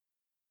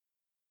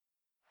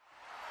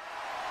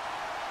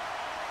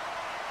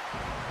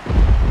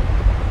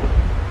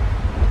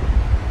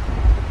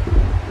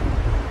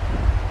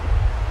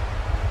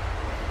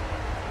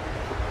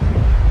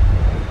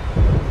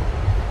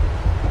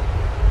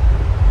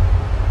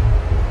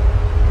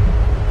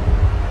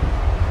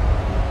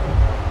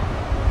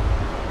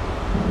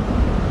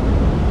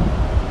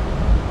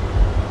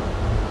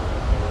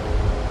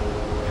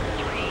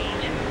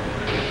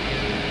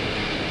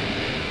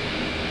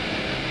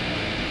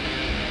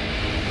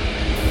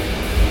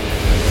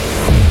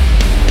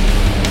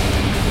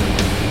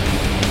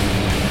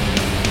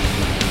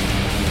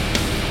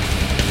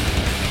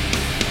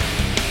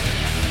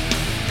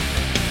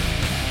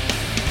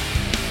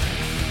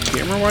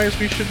camera-wise,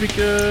 we should be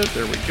good.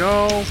 There we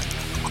go.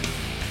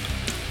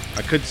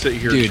 I could sit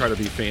here and try to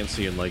be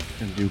fancy and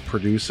do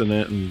producing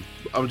it, and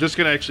I'm just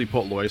gonna actually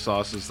put Loy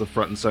Sauce as the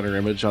front and center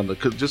image on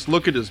just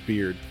look at his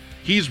beard.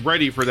 He's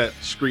ready for that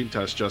screen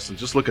test, Justin.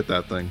 Just look at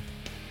that thing.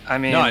 I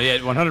mean, no, yeah,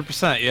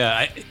 100%.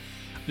 Yeah,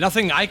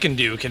 nothing I can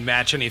do can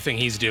match anything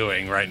he's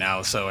doing right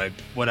now. So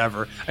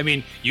whatever. I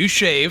mean, you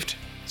shaved,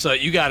 so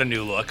you got a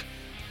new look.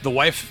 The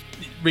wife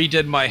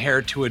redid my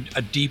hair to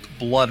a deep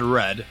blood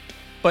red,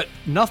 but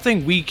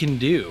nothing we can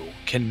do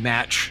can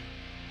match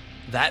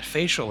that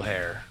facial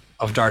hair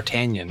of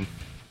D'Artagnan,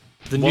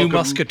 the new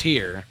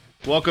musketeer.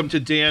 Welcome to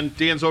Dan.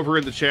 Dan's over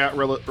in the chat,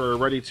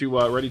 ready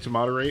to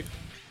moderate.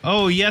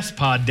 Oh yes,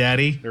 Pod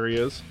Daddy. There he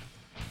is.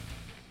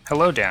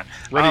 Hello, Dan.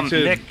 Ready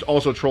to Nick,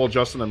 also troll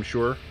Justin, I'm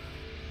sure.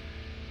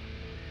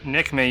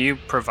 Nick, may you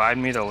provide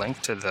me the link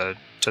to the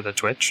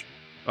Twitch?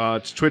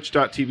 It's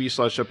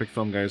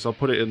twitch.tv/epicfilm, guys. I'll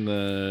put it in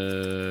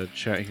the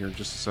chat here in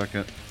just a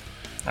second.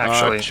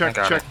 Actually,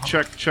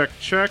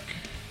 check.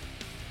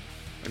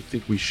 I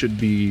think we should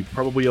be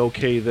probably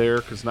okay there,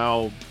 because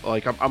now,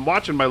 I'm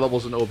watching my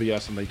levels in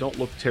OBS, and they don't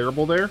look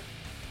terrible there.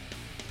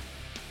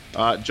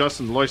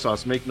 Justin, Loy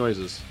Sauce, make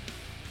noises.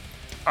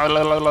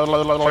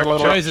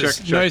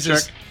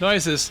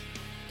 Noises.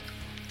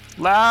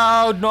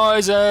 Loud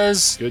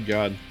noises. Good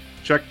God.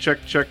 Check.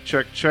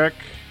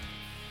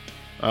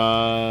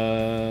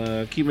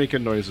 Keep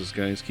making noises,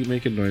 guys. Keep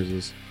making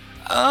noises.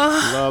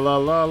 La la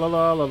la la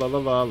la la la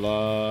la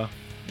la.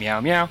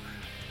 Meow meow.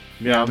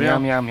 Meow meow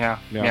meow meow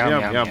meow meow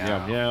meow meow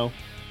meow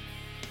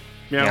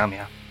meow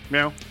meow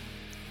meow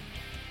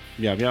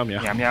meow meow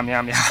meow meow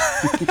meow meow.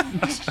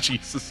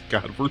 Jesus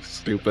God, we're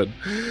stupid.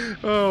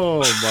 Oh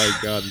my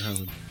God in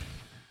heaven.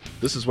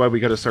 This is why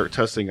we got to start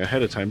testing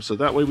ahead of time, so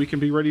that way we can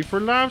be ready for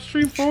live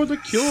stream for the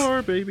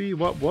cure, baby.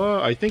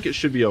 What? I think it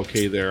should be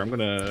okay there. I'm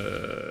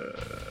gonna.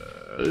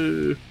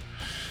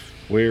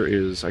 Where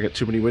is? I got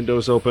too many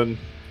windows open.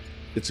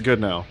 It's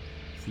good now.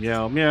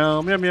 Meow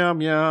meow meow meow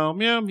meow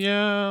meow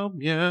meow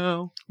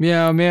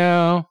meow meow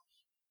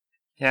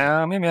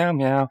meow meow meow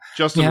meow.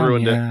 Justin meow,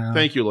 ruined meow. it.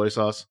 Thank you, Loy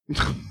Sauce.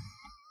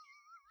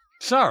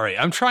 Sorry,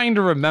 I'm trying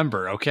to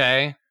remember.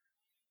 Okay.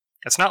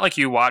 It's not like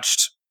you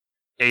watched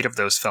 8 of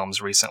those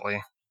films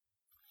recently.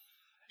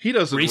 He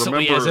doesn't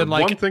remember as in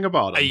one thing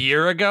about him. A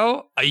year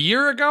ago?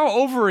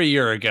 Over a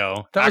year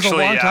ago. That Actually,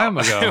 was a long time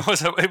ago.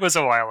 It was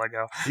a while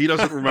ago. He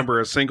doesn't remember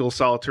a single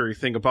solitary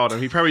thing about him.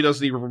 He probably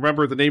doesn't even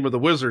remember the name of the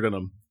wizard in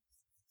him.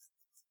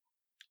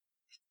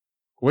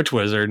 Which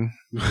wizard?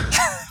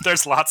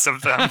 There's lots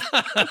of them.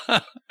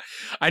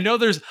 I know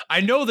there's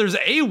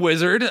a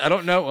wizard. I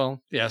don't know.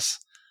 Well, yes.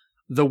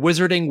 The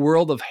Wizarding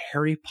World of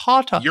Harry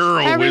Potter. You're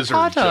a Harry wizard,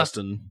 Potter.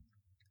 Justin.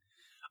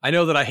 I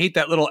know that I hate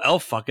that little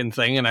elf fucking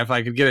thing, and if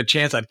I could get a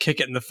chance, I'd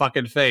kick it in the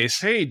fucking face.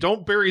 Hey,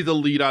 don't bury the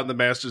lead on the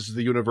Masters of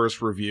the Universe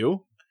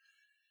review.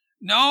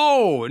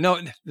 No,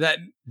 that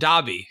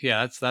Dobby.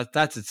 Yeah,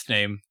 that's its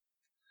name.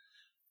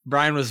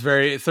 Brian was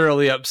very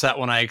thoroughly upset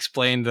when I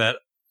explained that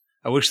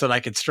I wish that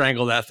I could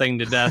strangle that thing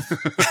to death.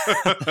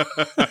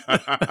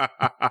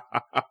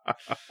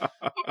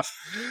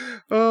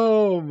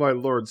 Oh my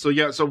Lord. So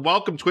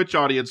welcome Twitch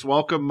audience,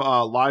 welcome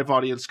live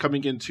audience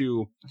coming in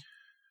to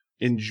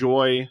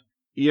enjoy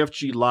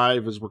EFG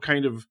Live as we're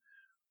kind of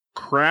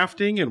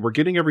crafting and we're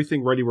getting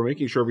everything ready. We're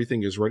making sure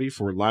everything is ready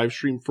for live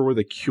stream for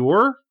the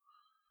cure.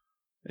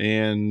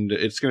 And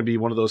it's going to be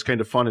one of those kind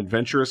of fun,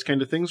 adventurous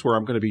kind of things where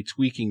I'm going to be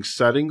tweaking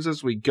settings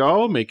as we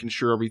go, making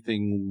sure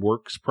everything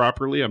works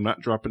properly. I'm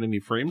not dropping any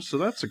frames, so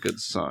that's a good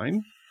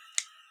sign.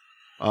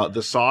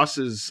 The sauce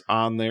is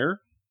on there.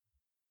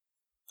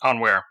 On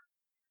where?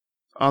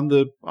 On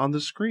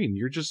the screen.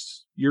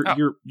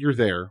 You're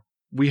there.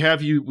 We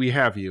have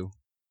you.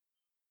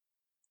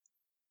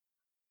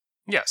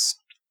 Yes.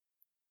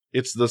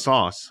 It's the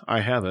sauce. I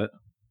have it.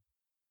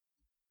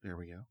 There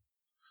we go.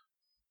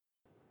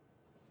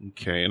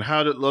 Okay, and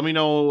let me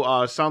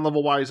know sound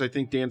level wise. I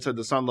think Dan said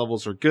the sound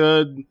levels are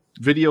good.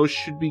 Video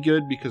should be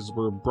good because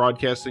we're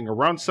broadcasting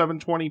around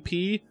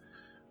 720p.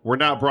 We're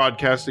not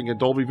broadcasting at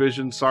Dolby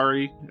Vision.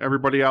 Sorry,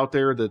 everybody out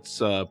there that's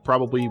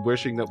probably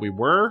wishing that we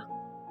were.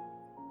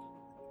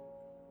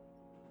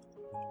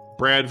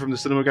 Brad from the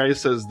Cinema Guy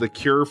says the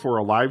cure for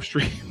a live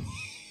stream.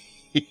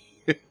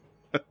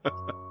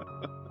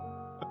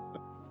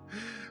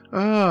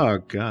 Oh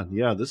God,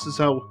 yeah. This is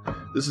how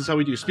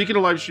we do. Speaking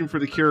of live stream for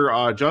the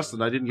cure, Justin,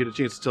 I didn't get a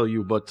chance to tell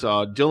you, but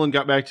Dylan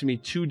got back to me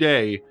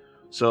today,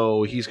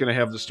 so he's going to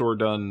have the store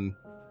done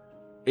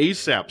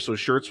ASAP. So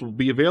shirts will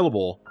be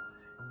available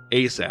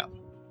ASAP.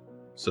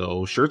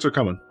 So shirts are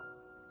coming.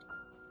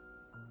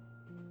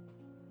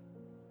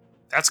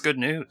 That's good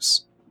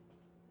news.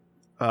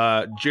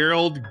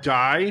 Gerald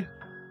Die.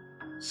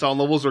 Sound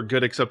levels are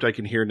good, except I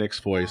can hear Nick's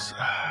voice.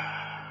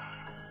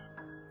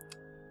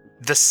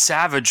 The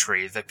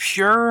savagery, the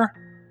pure,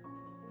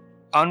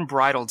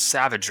 unbridled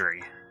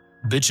savagery.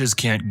 Bitches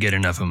can't get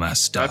enough of my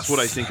stuff. That's what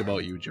I think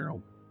about you,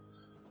 Gerald.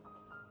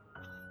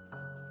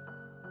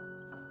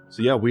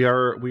 So yeah,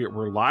 we're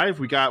live.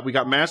 We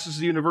got Masters of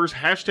the Universe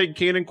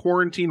 #Canon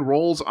Quarantine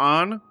rolls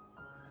on.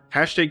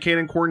 Hashtag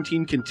Canon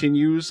Quarantine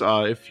continues.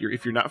 If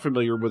you're not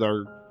familiar with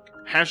our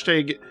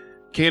hashtag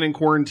Canon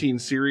Quarantine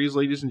series,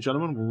 ladies and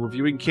gentlemen, we're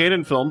reviewing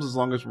Canon films as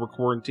long as we're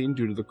quarantined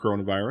due to the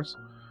coronavirus.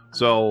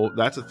 So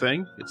that's a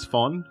thing. It's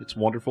fun. It's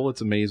wonderful.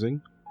 It's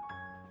amazing.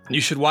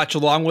 You should watch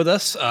along with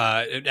us.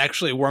 It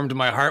actually warmed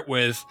my heart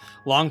with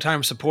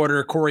longtime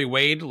supporter Corey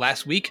Wade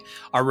last week.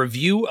 Our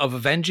review of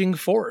Avenging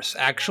Force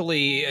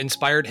actually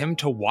inspired him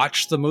to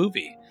watch the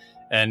movie.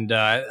 And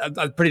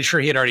I'm pretty sure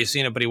he had already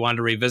seen it, but he wanted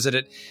to revisit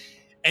it.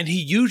 And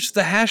he used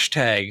the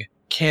hashtag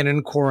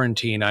Canon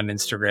Quarantine on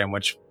Instagram,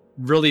 which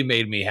really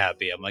made me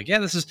happy. I'm like, yeah,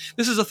 this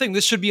is a thing.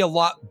 This should be a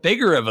lot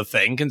bigger of a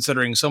thing,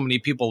 considering so many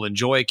people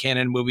enjoy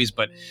Canon movies.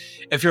 But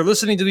if you're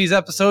listening to these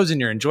episodes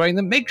and you're enjoying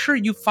them, make sure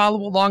you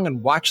follow along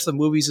and watch the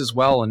movies as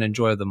well and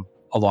enjoy them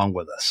along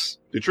with us.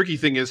 The tricky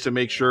thing is to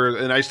make sure,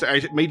 and I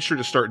made sure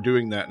to start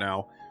doing that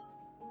now,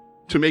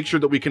 to make sure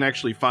that we can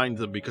actually find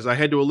them, because I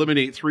had to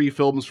eliminate 3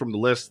 films from the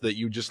list that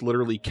you just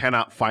literally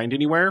cannot find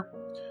anywhere.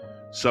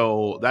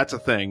 So that's a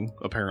thing,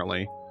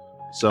 apparently.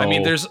 So I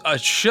mean, there's a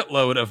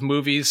shitload of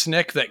movies,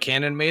 Nick, that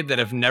Canon made that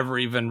have never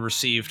even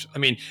received. I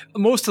mean,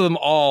 most of them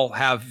all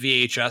have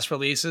VHS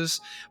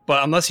releases,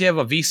 but unless you have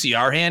a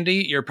VCR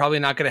handy, you're probably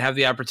not going to have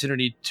the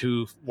opportunity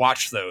to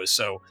watch those.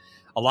 So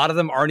a lot of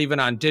them aren't even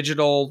on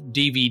digital,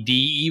 DVD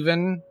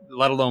even,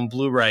 let alone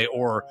Blu-ray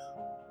or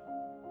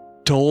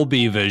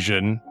Dolby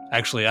Vision.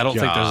 Actually, I don't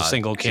think there's a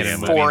single Canon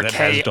movie that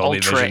has 4K Dolby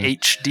Ultra Vision.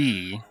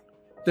 HD.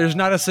 There's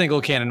not a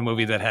single Canon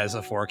movie that has a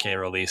 4K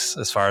release,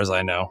 as far as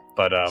I know.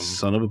 But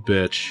son of a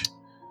bitch.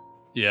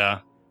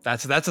 Yeah,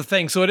 that's a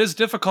thing. So it is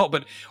difficult,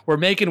 but we're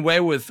making way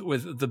with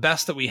the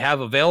best that we have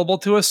available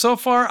to us so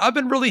far. I've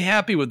been really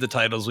happy with the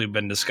titles we've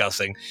been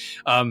discussing.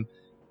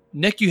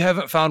 Nick, you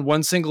haven't found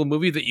one single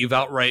movie that you've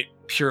outright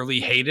purely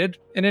hated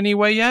in any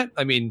way yet?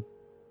 I mean,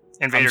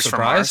 Invaders from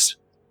Mars.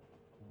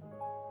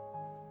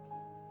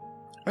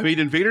 I mean,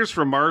 Invaders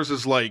from Mars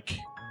is like,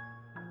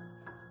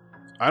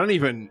 I don't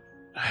even.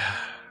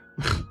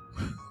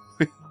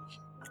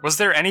 Was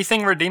there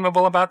anything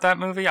redeemable about that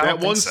movie? I don't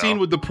that one think so. scene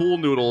with the pool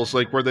noodles,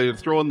 like where they're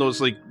throwing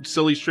those like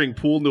silly string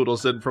pool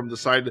noodles in from the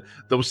side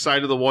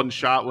of the one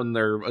shot when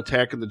they're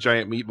attacking the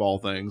giant meatball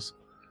things.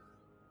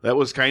 That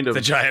was kind of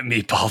the giant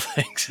meatball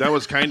things. That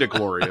was kind of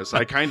glorious.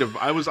 I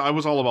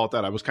was all about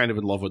that. I was kind of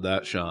in love with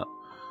that shot.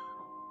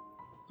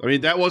 I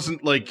mean, that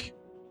wasn't like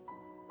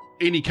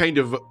any kind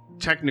of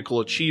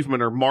technical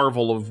achievement or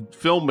marvel of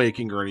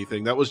filmmaking or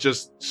anything. That was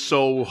just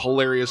so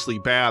hilariously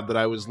bad that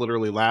I was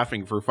literally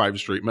laughing for 5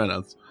 straight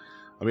minutes.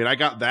 I mean, I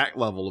got that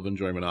level of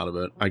enjoyment out of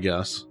it, I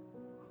guess.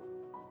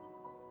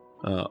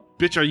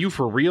 Bitch, are you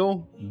for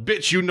real?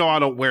 Bitch, you know I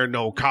don't wear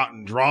no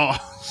cotton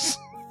draws.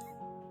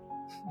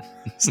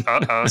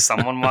 Uh-oh,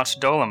 someone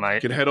watched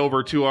Dolomite. You can head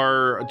over to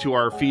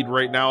our feed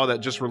right now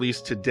that just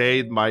released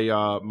today, my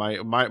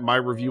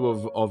review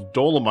of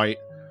Dolomite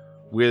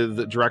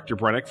with director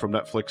Brennick from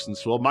Netflix and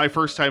Swill. My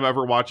first time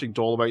ever watching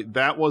Dolomite.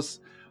 That was,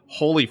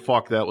 holy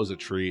fuck, that was a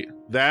treat.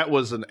 That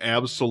was an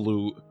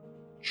absolute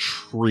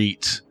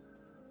treat.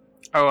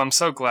 Oh, I'm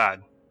so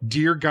glad.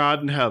 Dear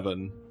God in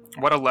heaven.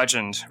 What a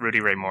legend Rudy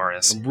Ray Moore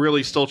is. I'm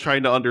really still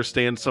trying to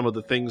understand some of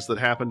the things that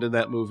happened in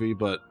that movie,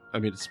 but I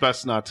mean, it's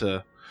best not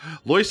to.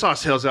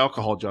 Loisos hails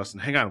alcohol,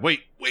 Justin. Hang on. Wait.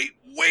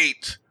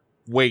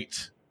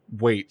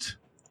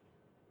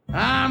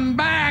 I'm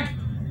back.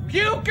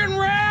 Puke and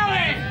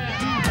rally.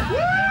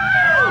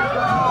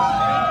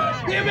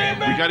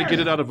 We got to get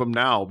it out of him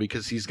now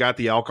because he's got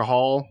the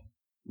alcohol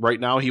right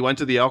now. He went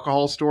to the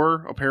alcohol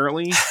store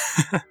apparently,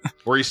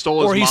 or he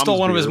stole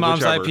one of his beer,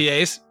 mom's whichever.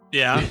 IPAs.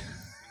 Yeah.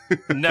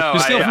 No,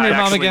 You're stealing from I your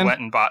mom actually again? went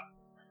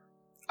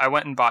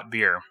and bought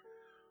beer.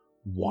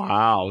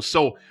 Wow.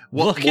 So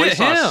Look at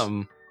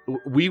him.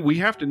 We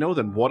have to know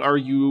then. What are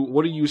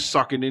you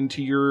sucking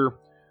into your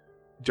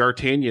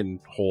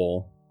D'Artagnan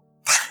hole?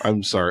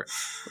 I'm sorry.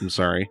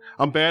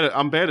 I'm bad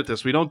at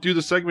this. We don't do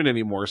the segment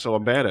anymore, so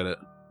I'm bad at it.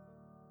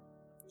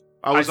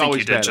 I was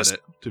always bad at it,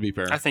 to be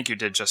fair. I think you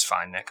did just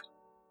fine, Nick.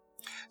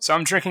 So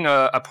I'm drinking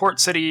a Port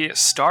City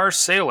Star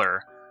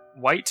Sailor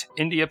White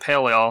India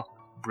Pale Ale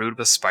brewed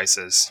with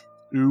spices.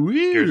 Ooh.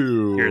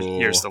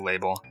 Here's the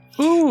label.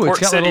 Ooh, Port it's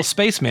got City. a little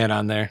spaceman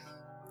on there.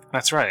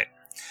 That's right.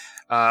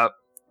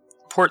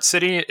 Port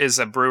City is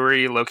a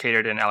brewery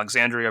located in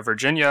Alexandria,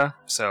 Virginia,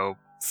 so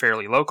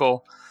fairly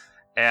local.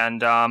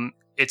 And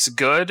it's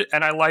good,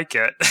 and I like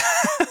it.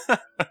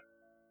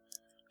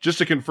 Just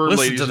to confirm,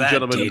 Listen ladies to and that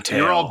gentlemen, detail.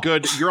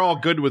 you're all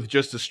good with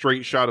just a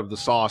straight shot of the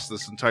sauce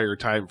this entire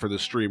time for the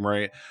stream,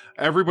 right?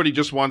 Everybody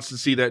just wants to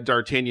see that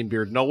D'Artagnan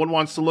beard. No one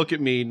wants to look at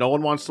me. No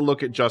one wants to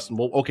look at Justin.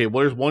 Well, okay,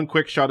 well, there's one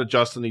quick shot of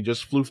Justin. He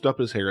just floofed up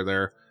his hair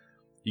there.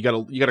 You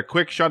got a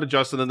quick shot of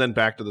Justin and then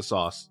back to the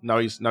sauce. Now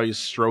he's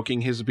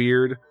stroking his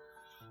beard.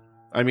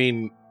 I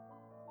mean,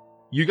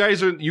 you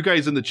guys in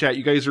the chat,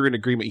 you guys are in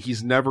agreement.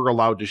 He's never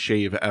allowed to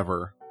shave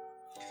ever.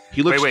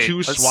 He looks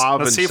too suave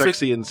and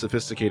sexy and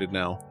sophisticated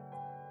now.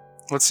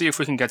 Let's see if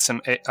we can get some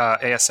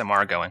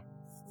ASMR going.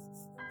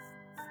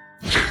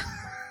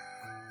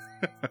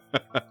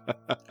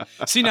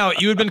 See, now,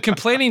 you had been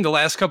complaining the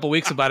last couple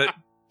weeks about it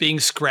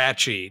being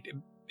scratchy.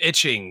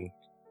 itching.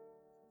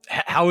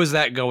 How is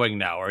that going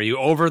now? Are you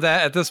over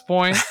that at this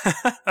point?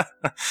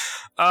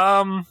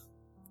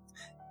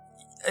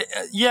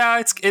 Yeah,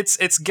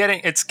 it's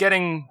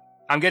getting.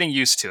 I'm getting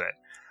used to it,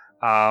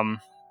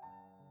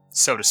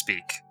 so to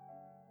speak.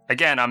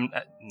 Again, I'm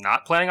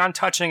not planning on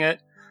touching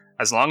it.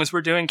 As long as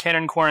we're doing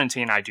canon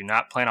quarantine, I do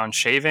not plan on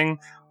shaving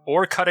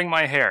or cutting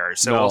my hair.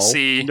 So we'll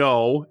see.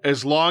 No,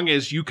 as long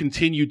as you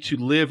continue to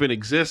live and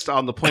exist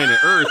on the planet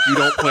Earth, you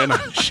don't plan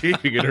on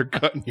shaving it or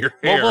cutting your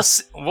hair. Well,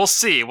 we'll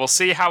see. We'll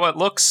see how it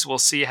looks. We'll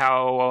see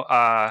how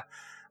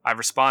I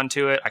respond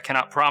to it. I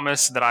cannot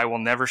promise that I will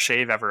never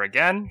shave ever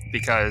again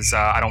because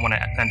I don't want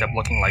to end up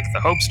looking like the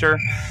Hopester.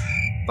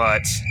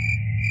 But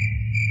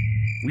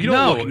we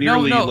don't look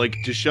nearly like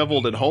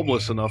disheveled and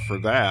homeless enough for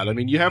that. I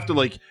mean, you'd have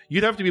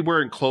to be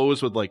wearing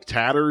clothes with like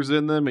tatters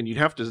in them, and you'd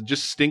have to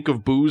just stink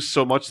of booze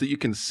so much that you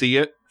can see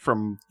it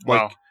from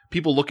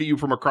people look at you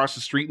from across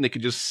the street and they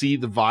can just see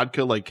the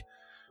vodka like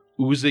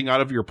oozing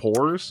out of your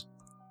pores,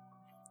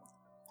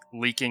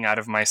 leaking out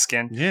of my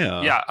skin.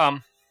 Yeah.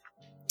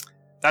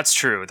 That's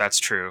true.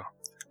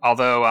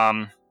 Although,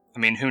 I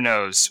mean, who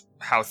knows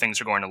how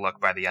things are going to look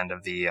by the end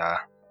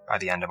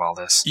of all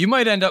this. You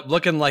might end up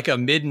looking like a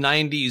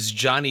mid-90s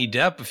Johnny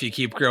Depp if you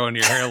keep growing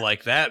your hair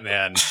like that,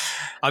 man.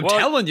 I'm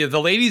telling you,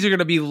 the ladies are going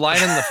to be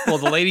lining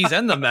the ladies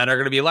and the men are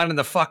going to be lining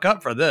the fuck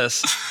up for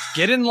this.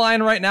 Get in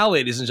line right now,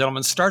 ladies and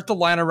gentlemen. Start the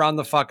line around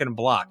the fucking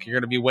block. You're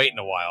going to be waiting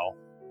a while.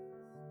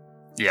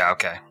 Yeah,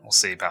 okay. We'll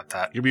see about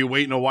that. You'll be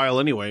waiting a while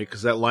anyway,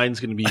 because that line's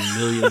going to be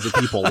millions of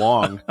people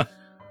long.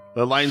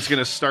 The line's going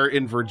to start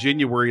in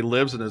Virginia where he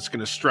lives, and it's going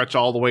to stretch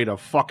all the way to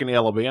fucking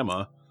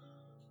Alabama.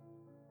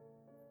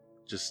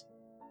 Just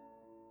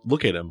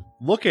look at him.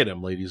 Look at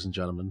him, ladies and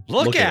gentlemen.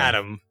 Look at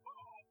him.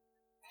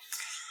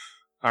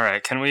 All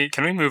right, can we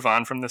move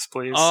on from this,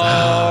 please?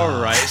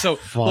 All right. So,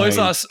 Lois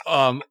Sauce,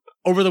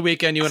 over the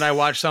weekend, you and I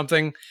watched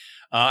something.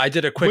 I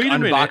did a quick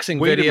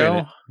unboxing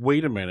video.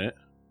 Wait a minute.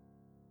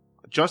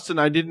 Justin,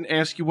 I didn't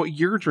ask you what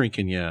you're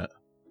drinking yet.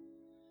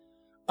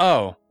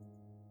 Oh.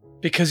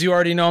 Because you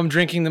already know I'm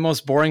drinking the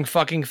most boring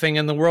fucking thing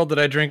in the world that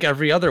I drink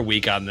every other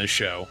week on this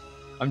show.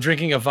 I'm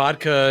drinking a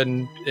vodka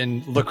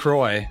and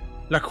LaCroix.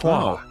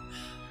 Oh.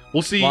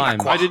 Well, see,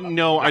 Lime. I didn't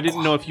know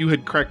if you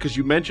had cracked, because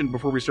you mentioned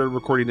before we started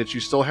recording that you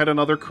still had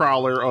another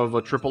crowler of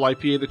a triple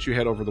IPA that you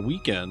had over the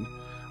weekend.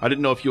 I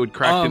didn't know if you had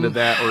cracked into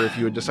that or if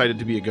you had decided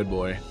to be a good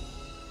boy.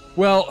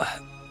 Well,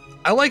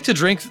 I like to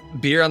drink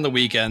beer on the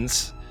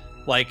weekends,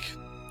 like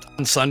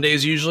on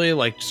Sundays usually,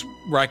 like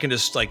where I can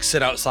just like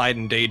sit outside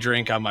and day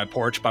drink on my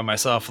porch by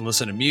myself and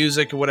listen to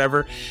music or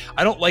whatever.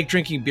 I don't like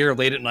drinking beer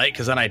late at night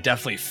because then I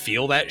definitely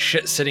feel that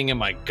shit sitting in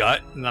my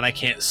gut and then I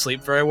can't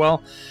sleep very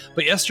well.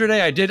 But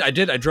yesterday I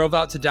drove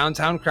out to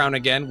downtown Crown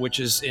again, which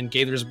is in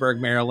Gaithersburg,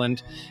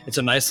 Maryland. It's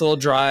a nice little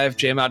drive,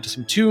 jam out to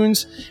some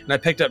tunes, and I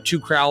picked up 2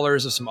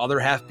 crowlers of some other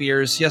half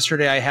beers.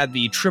 Yesterday I had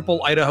the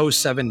Triple Idaho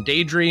 7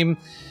 Daydream,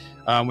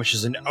 which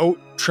is an oat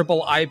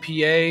triple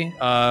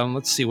IPA.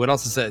 Let's see, what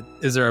else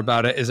is there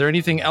about it? Is there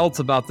anything else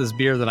about this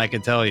beer that I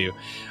can tell you?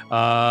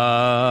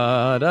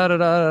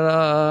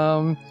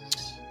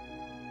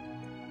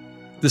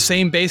 The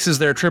same base as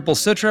their Triple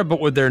Citra,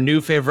 but with their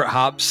new favorite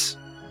hops.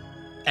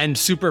 And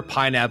super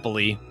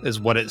pineapple-y is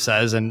what it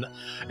says. And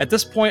at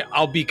this point,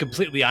 I'll be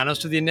completely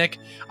honest with you, Nick.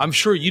 I'm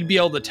sure you'd be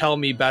able to tell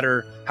me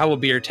better how a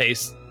beer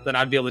tastes than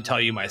I'd be able to tell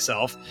you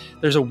myself.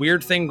 There's a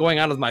weird thing going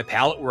on with my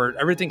palate where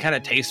everything kind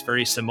of tastes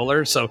very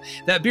similar. So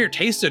that beer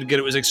tasted good.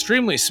 It was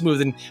extremely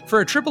smooth. And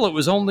for a triple, it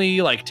was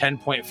only like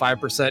 10.5%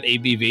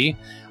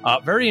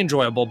 ABV. Very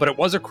enjoyable, but it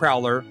was a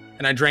crowler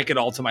and I drank it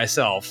all to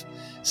myself.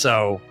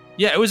 So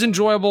yeah, it was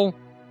enjoyable.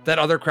 That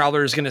other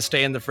crowler is going to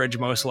stay in the fridge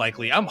most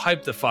likely. I'm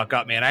hyped the fuck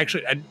up, man.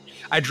 Actually,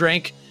 I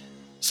drank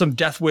some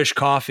Death Wish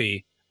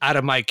coffee out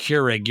of my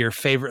Keurig, your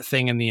favorite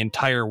thing in the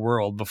entire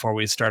world, before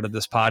we started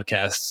this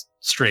podcast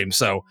stream.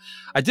 So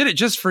I did it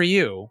just for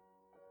you.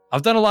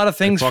 I've done a lot of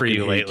things for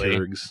you lately.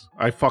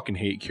 I fucking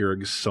hate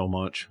Keurigs so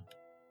much.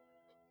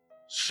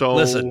 So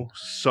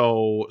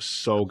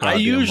goddamn I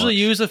usually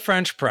much. use a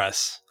French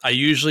press.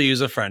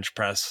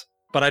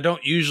 But I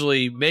don't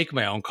usually make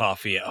my own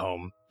coffee at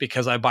home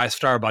because I buy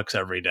Starbucks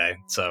every day.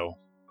 So,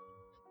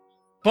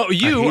 but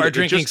you are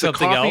drinking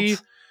something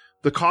else.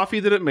 The coffee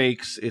that it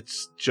makes,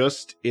 it's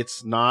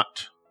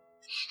not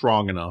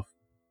strong enough.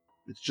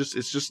 It's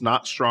just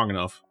not strong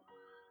enough.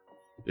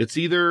 It's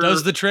either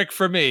does the trick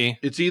for me.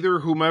 It's either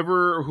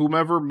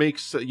whomever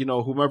makes,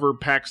 whomever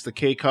packs the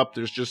K-Cup,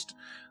 there's just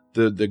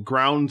the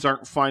grounds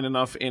aren't fine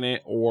enough in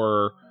it,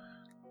 or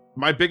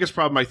my biggest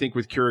problem, I think,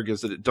 with Keurig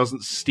is that it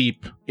doesn't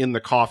steep in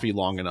the coffee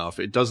long enough.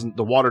 The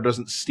water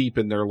doesn't steep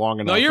in there long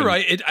enough. No, you're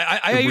right.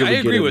 I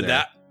agree with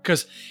that.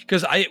 Because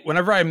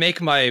whenever I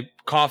make my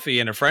coffee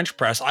in a French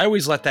press, I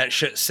always let that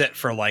shit sit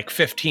for like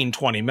 15,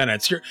 20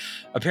 minutes. You're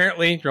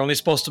only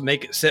supposed to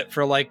make it sit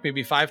for like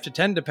maybe 5 to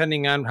 10,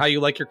 depending on how you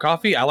like your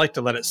coffee. I like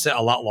to let it sit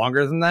a lot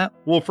longer than that.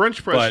 Well,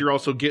 French press, you're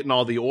also getting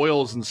all the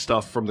oils and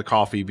stuff from the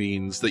coffee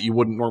beans that you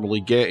wouldn't normally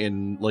get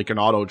in like an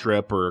auto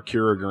drip or a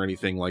Keurig or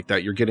anything like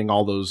that. You're getting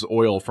all those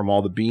oil from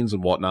all the beans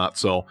and whatnot.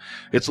 So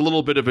it's a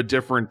little bit of a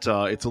different,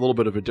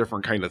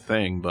 kind of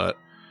thing, but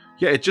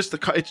yeah, of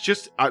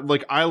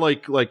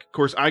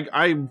course,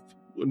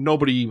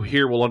 nobody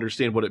here will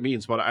understand what it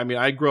means, but I mean,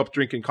 I grew up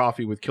drinking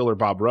coffee with Killer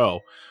Bob Rowe.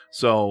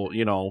 So,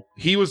 you know,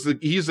 he's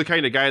the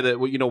kind of guy that,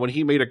 you know, when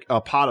he made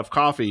a pot of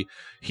coffee,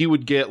 he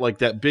would get like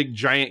that big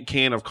giant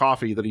can of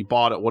coffee that he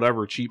bought at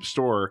whatever cheap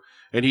store,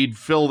 and he'd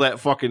fill that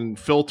fucking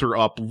filter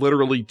up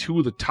literally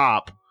to the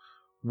top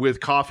with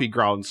coffee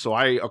grounds. So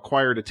I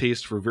acquired a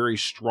taste for very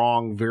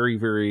strong, very,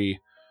 very,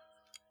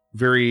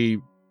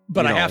 very.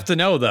 But I have to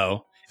know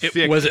though,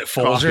 was it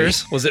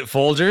Folgers? Was it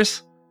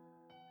Folgers?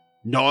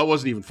 No, it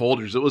wasn't even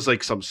Folgers. It was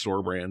like some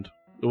store brand.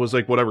 It was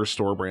like whatever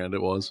store brand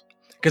it was.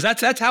 Because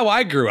that's how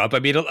I grew up. I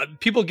mean,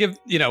 people give,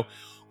 you know,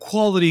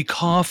 quality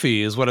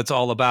coffee is what it's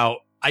all about.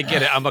 I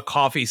get it. I'm a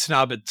coffee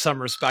snob in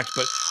some respect,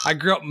 but I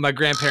grew up. My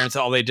grandparents,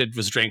 all they did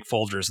was drink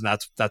Folgers, and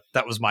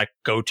that was my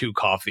go-to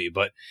coffee.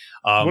 But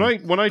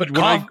when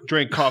I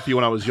drank coffee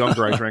when I was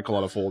younger, I drank a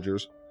lot of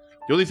Folgers.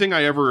 The only thing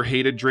I ever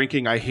hated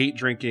drinking, I hate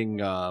drinking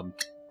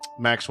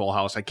Maxwell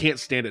House. I can't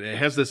stand it. It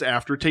has this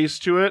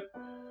aftertaste to it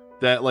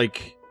that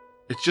like.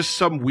 It's just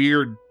some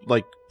weird,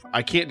 like,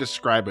 I can't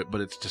describe it, but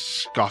it's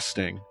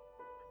disgusting.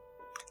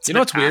 You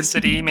know what's weird?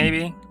 Acidity,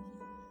 maybe?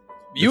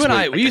 You and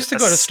I, we used to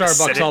go to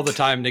Starbucks all the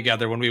time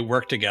together when we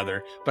worked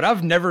together, but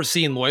I've never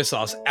seen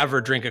Loisos ever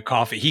drink a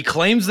coffee. He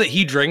claims that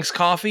he drinks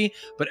coffee,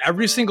 but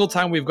every single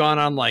time we've gone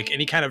on, like,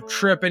 any kind of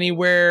trip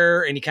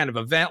anywhere, any kind of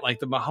event, like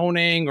the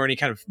Mahoning or any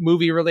kind of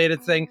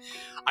movie-related thing,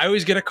 I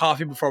always get a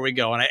coffee before we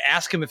go, and I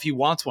ask him if he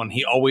wants one.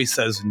 He always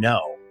says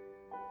no.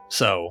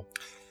 So...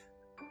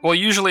 Well,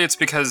 usually it's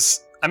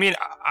because, I mean,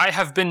 I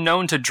have been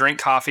known to drink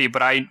coffee,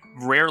 but I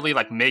rarely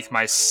like make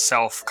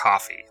myself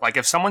coffee. Like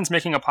if someone's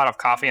making a pot of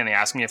coffee and they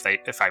ask me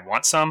if I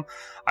want some,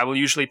 I will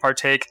usually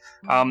partake.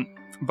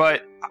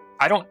 But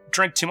I don't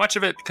drink too much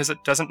of it because it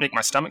doesn't make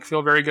my stomach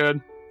feel very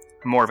good.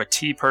 I'm more of a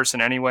tea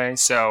person anyway,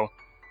 so.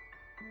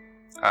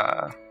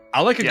 I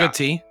like a good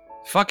tea.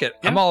 Fuck it.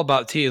 Yeah. I'm all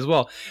about tea as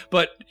well.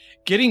 But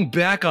getting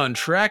back on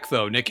track,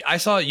 though, Nick, I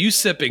saw you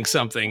sipping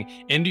something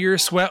into your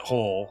sweat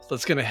hole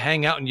that's going to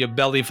hang out in your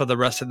belly for the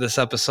rest of this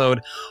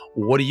episode.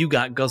 What do you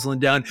got guzzling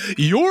down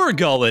your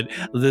gullet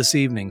this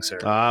evening, sir?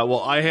 Well,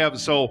 I have.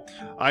 So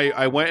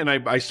I went and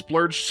I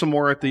splurged some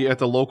more at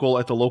the local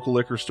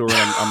liquor store,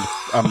 and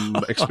I'm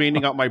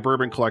expanding out my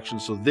bourbon collection.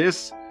 So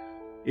this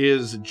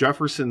is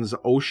Jefferson's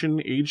Ocean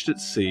Aged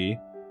at Sea.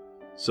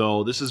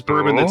 So this is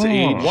bourbon that's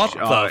aged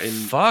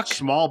in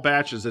small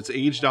batches. It's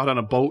aged out on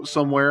a boat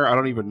somewhere. I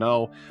don't even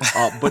know.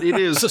 But it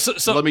is,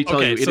 so let me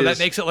tell you. So that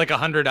makes it like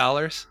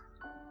 $100?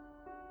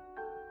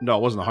 No,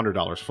 it wasn't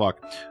 $100.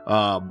 Fuck.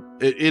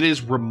 It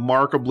is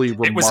remarkably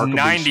It was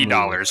 $90,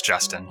 smooth.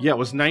 Justin. Yeah, it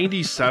was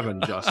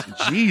 $97, Justin.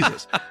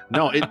 Jesus.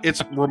 No,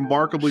 it's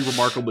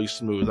remarkably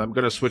smooth. I'm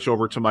going to switch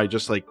over to my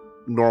just like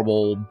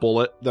normal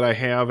bullet that I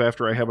have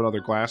after I have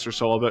another glass or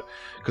so of it,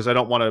 because I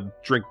don't want to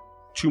drink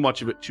too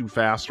much of it too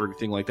fast or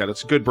anything like that.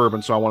 It's a good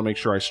bourbon, so I want to make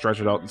sure I stretch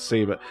it out and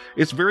save it.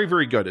 It's very,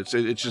 very good. It's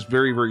just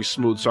very, very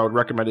smooth. So I would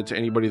recommend it to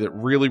anybody that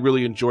really,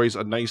 really enjoys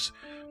a nice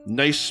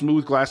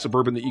smooth glass of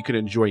bourbon that you can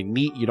enjoy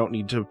neat. You don't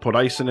need to put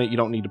ice in it. You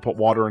don't need to put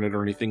water in it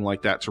or anything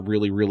like that to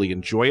really, really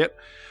enjoy it.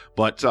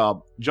 But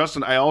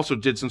Justin, I also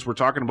did, since we're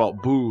talking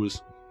about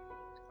booze,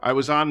 I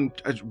was on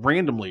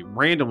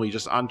randomly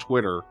just on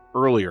Twitter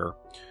earlier,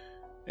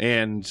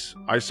 and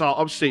I saw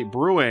Upstate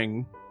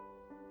Brewing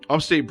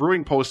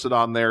posted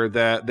on there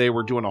that they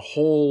were doing a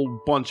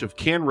whole bunch of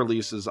can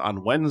releases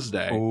on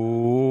Wednesday.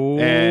 Ooh.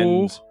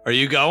 And are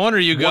you going? One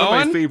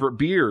of my favorite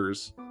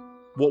beers.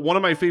 Well, one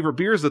of my favorite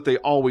beers that they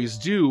always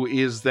do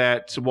is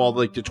that, well,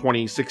 like the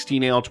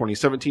 2016 ale,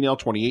 2017 ale,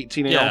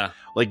 2018 ale,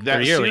 like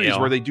that series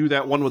where they do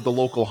that one with the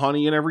local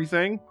honey and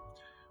everything.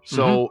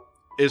 So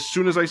as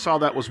soon as I saw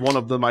that was one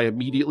of them, I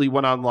immediately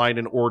went online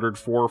and ordered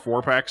 4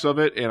 4-packs of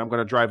it, and I'm going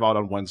to drive out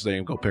on Wednesday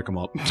and go pick them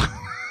up.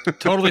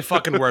 Totally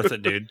fucking worth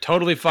it, dude.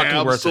 Totally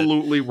fucking worth it.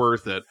 Absolutely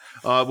worth it.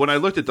 When I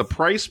looked at the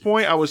price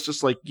point, I was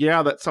just like,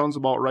 yeah, that sounds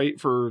about right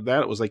for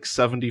that. It was like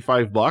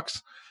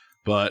 $75.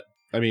 But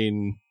I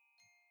mean,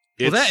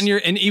 well, that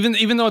and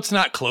even though it's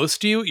not close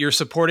to you, you're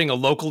supporting a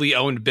locally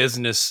owned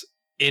business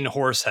in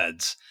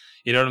Horseheads.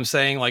 You know what I'm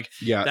saying? Like,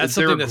 yeah, that's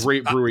they're a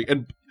great brewery.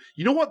 And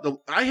you know what?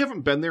 I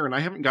haven't been there, and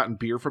I haven't gotten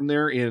beer from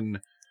there in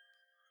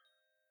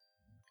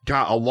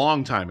a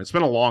long time. It's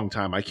been a long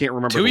time. I can't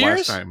remember 2 the years?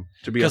 last time.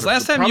 To be because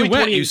last time you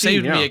went, you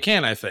saved me a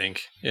can, I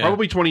think. Yeah.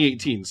 Probably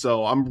 2018.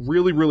 So I'm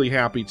really, really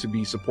happy to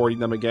be supporting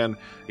them again.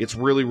 It's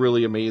really,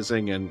 really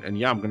amazing. And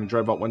yeah, I'm going to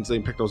drive out Wednesday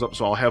and pick those up.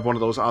 So I'll have one of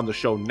those on the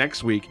show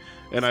next week,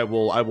 and I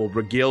will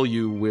regale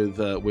you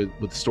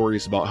with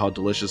stories about how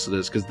delicious it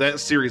is. Because that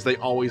series, they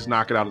always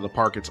knock it out of the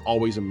park. It's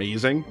always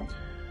amazing.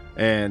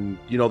 And,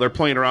 they're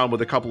playing around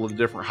with a couple of the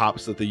different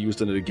hops that they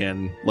used in it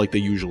again, like they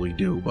usually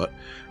do. But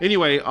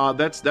anyway,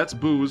 that's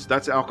booze,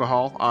 that's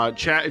alcohol.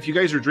 Chat, if you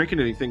guys are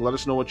drinking anything, let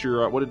us know what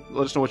you're let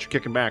us know what you're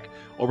kicking back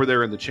over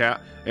there in the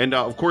chat. And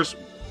of course,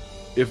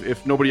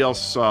 if nobody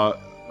else, I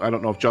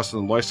don't know if Justin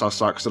and Loisaw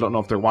saw it, because I don't know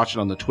if they're watching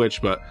on the Twitch,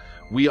 but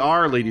we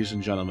are, ladies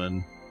and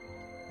gentlemen,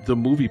 the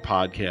movie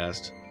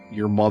podcast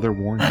your mother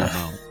warned you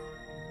about.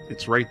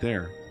 It's right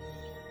there.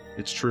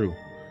 It's true.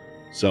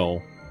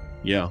 So.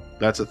 Yeah,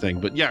 that's a thing.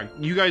 But yeah,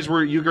 you guys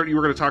were going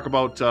to talk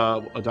about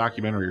a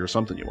documentary or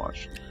something you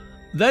watched.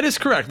 That is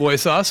correct,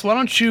 Loisaw. Why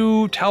don't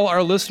you tell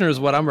our listeners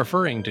what I'm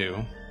referring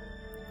to?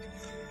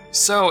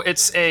 So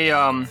it's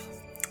a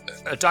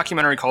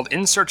documentary called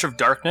In Search of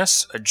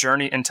Darkness, A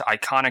Journey into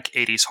Iconic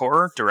 80s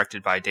Horror,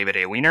 directed by David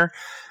A. Weiner.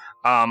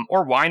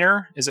 Or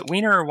Weiner. Is it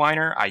Weiner or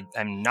Weiner?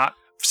 I'm not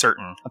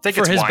certain. I think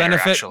for it's his Weiner,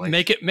 benefit, actually.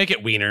 Make it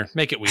Weiner.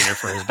 Make it Weiner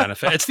for his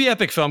benefit. It's the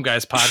Epic Film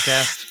Guys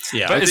podcast.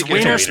 Yeah, but I is think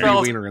Weiner it's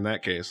spelled Wiener in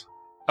that case?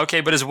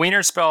 Okay, but is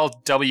Wiener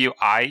spelled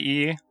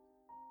W-I-E-N-E-R?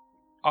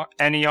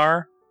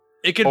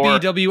 It could be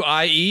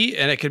W-I-E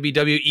and it could be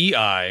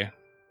W-E-I.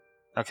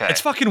 Okay.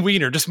 It's fucking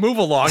Wiener. Just move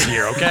along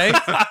here, okay?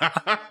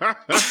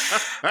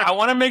 I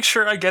want to make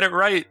sure I get it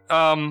right.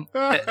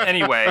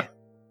 Anyway.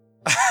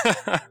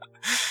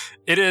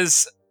 It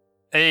is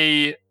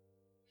a...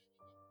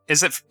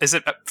 Is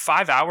it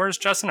 5 hours,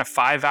 Justin? A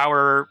 5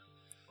 hour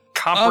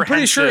comprehensive... I'm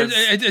pretty sure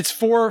it's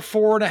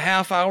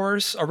 4.5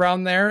 hours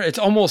around there. It's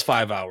almost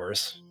 5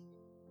 hours.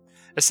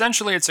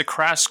 Essentially, it's a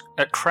crash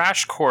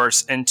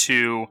course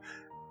into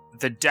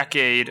the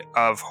decade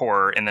of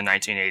horror in the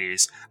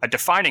 1980s, a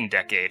defining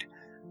decade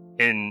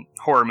in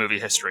horror movie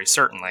history,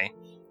 certainly.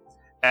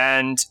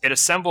 And it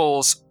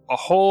assembles a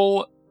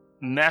whole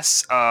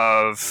mess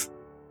of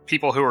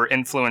people who are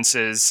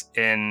influences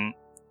in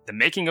the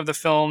making of the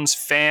films,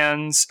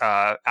 fans,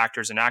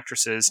 actors and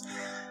actresses,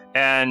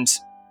 and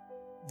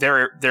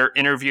they're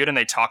interviewed and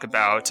they talk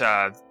about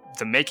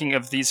the making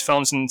of these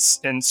films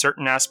in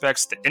certain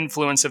aspects, the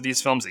influence of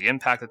these films, the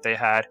impact that they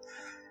had.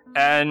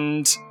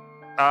 And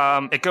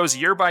it goes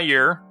year by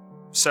year.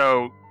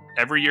 So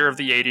every year of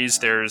the 80s,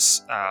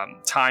 there's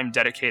time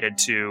dedicated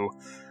to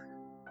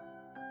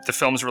the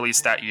films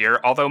released that year,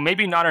 although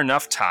maybe not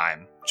enough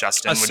time.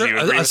 Justin, would you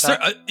agree with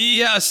that?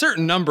 Yeah, a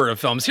certain number of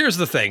films. Here's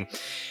the thing.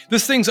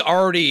 This thing's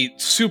already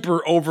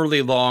super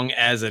overly long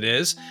as it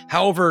is.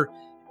 However,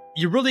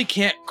 you really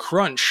can't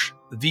crunch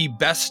the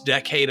best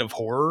decade of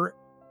horror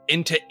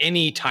into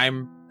any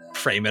time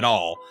frame at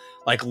all.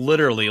 Like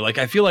literally,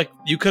 I feel like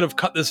you could have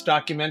cut this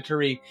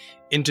documentary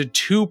into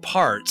 2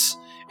 parts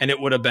and it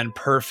would have been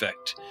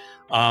perfect.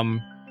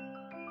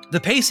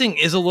 The pacing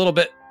is a little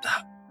bit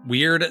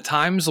weird at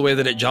times, the way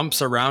that it jumps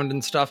around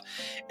and stuff.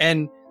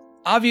 And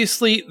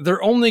obviously,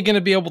 they're only going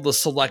to be able to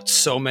select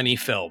so many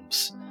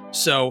films.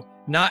 So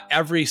not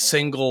every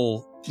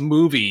single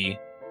movie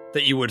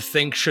that you would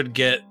think should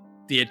get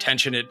the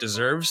attention it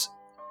deserves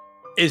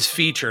is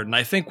featured. And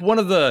I think one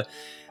of the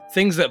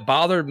things that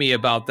bothered me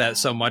about that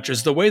so much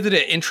is the way that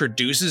it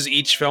introduces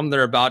each film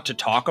they're about to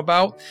talk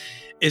about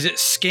is it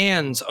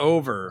scans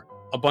over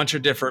a bunch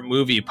of different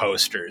movie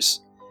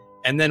posters.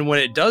 And then when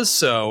it does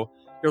so,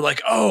 you're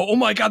like, oh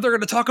my God, they're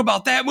going to talk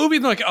about that movie.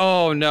 And they're like,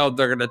 oh no,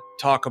 they're going to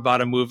talk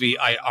about a movie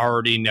I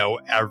already know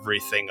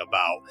everything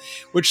about,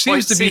 which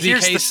seems to be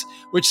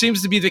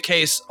the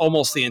case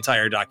almost the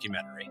entire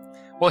documentary.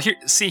 Well,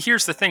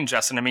 here's the thing,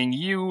 Justin. I mean,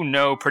 you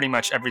know pretty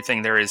much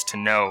everything there is to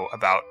know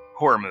about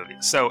horror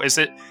movies. So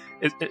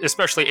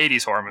especially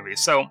 80s horror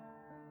movies. So,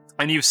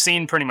 and you've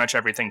seen pretty much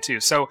everything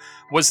too. So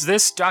was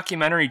this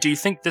documentary, do you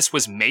think this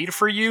was made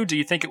for you? Do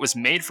you think it was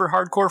made for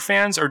hardcore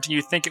fans? Or do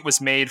you think it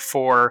was made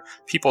for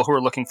people who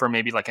are looking for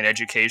maybe like an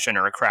education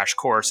or a crash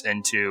course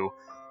into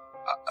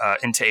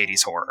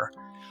 80s horror?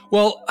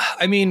 Well,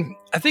 I mean,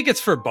 I think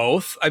it's for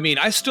both. I mean,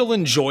 I still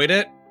enjoyed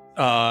it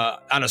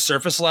on a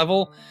surface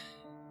level.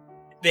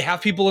 They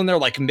have people in there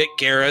like Mick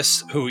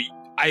Garris, who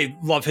I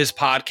love his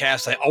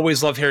podcast. I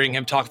always love hearing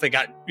him talk. They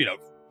got,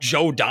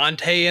 Joe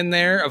Dante in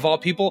there, of all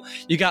people.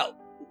 You got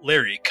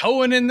Larry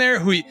Cohen in there,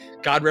 who,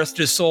 God rest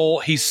his soul,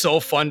 he's so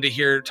fun to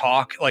hear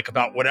talk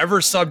about whatever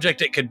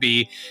subject it could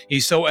be.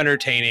 He's so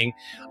entertaining.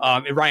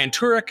 And Ryan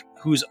Turek,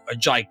 who's a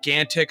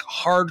gigantic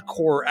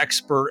hardcore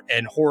expert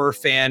and horror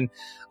fan,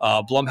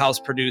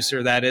 Blumhouse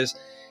producer, that is.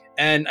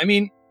 And I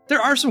mean, there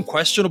are some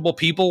questionable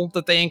people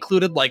that they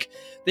included.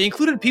 They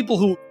included people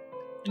who,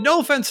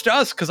 no offense to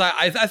us, because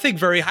I think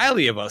very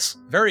highly of us,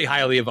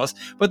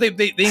 but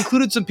they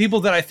included some people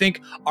that I think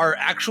are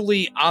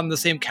actually on the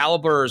same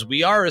caliber as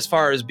we are as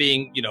far as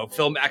being,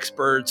 film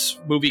experts,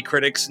 movie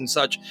critics and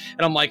such.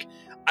 And I'm like,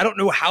 I don't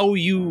know how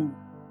you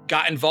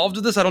got involved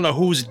with this. I don't know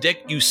whose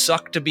dick you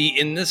suck to be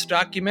in this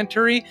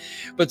documentary,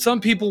 but some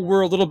people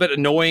were a little bit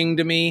annoying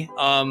to me.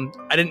 I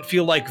didn't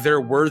feel like they're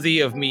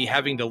worthy of me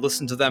having to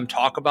listen to them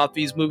talk about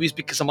these movies,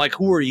 because I'm like,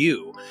 who are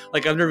you?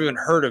 I've never even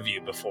heard of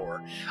you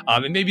before.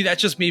 And maybe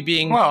that's just me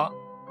being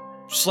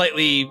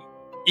slightly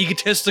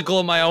egotistical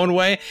in my own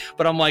way,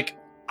 but I'm like,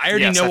 I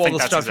already know all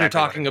the stuff you're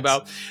talking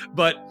about.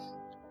 But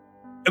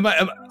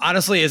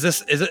Honestly, is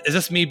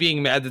this me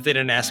being mad that they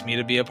didn't ask me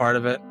to be a part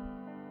of it?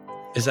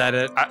 Is that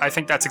it? I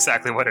think that's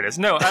exactly what it is.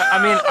 No,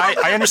 I mean,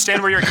 I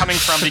understand where you're coming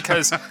from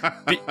because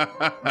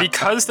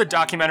the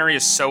documentary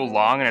is so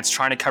long and it's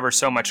trying to cover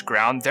so much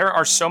ground. There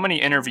are so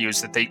many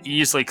interviews that they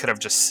easily could have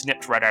just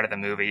snipped right out of the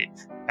movie,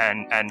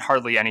 and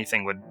hardly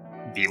anything would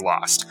be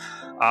lost.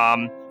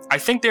 I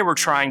think they were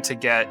trying to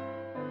get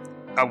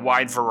a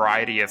wide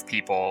variety of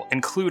people,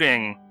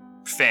 including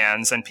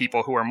fans and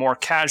people who are more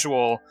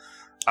casual.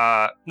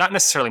 Not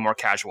necessarily more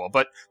casual,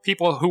 but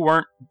people who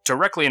weren't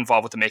directly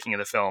involved with the making of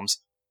the films,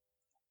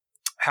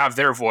 have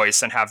their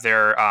voice and have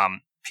their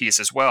piece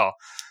as well.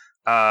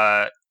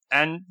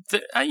 And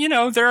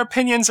their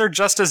opinions are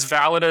just as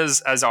valid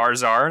as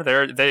ours are.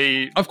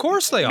 They of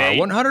course they are,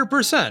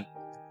 100%.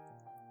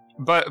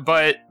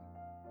 But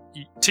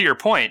to your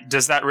point,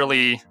 does that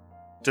really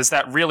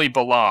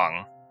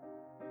belong?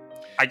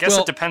 I guess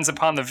it depends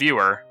upon the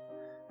viewer.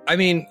 I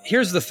mean,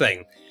 here's the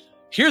thing.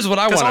 Here's what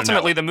I want to know. Because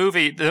ultimately,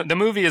 the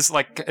movie is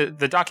like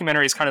the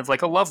documentary is kind of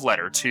like a love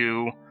letter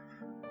to.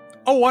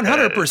 Oh,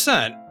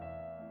 100%.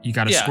 You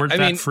got to squirt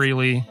that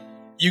freely.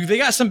 They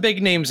got some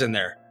big names in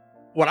there.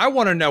 What I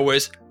want to know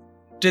is,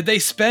 did they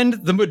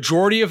spend the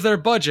majority of their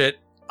budget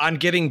on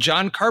getting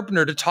John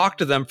Carpenter to talk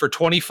to them for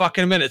 20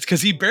 fucking minutes?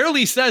 Because he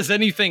barely says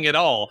anything at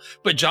all.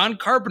 But John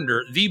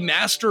Carpenter, the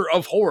master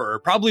of horror,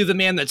 probably the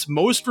man that's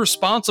most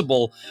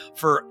responsible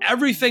for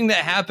everything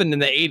that happened in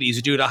the 80s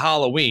due to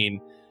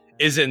Halloween,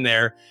 is in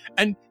there.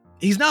 And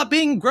he's not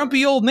being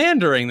grumpy old man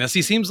during this.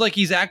 He seems like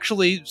he's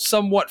actually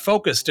somewhat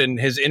focused in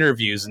his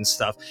interviews and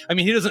stuff. I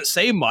mean, he doesn't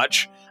say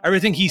much.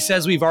 Everything he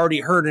says we've already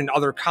heard in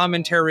other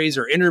commentaries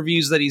or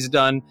interviews that he's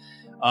done.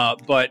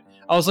 But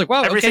I was like,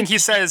 wow, everything he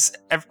says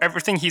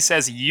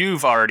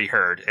you've already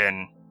heard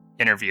in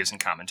interviews and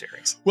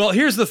commentaries. Well,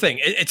 here's the thing.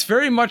 It's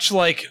very much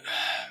like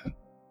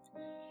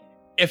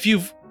if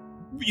you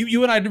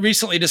and I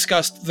recently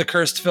discussed the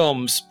Cursed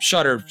Films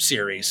Shudder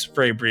series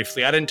very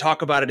briefly. I didn't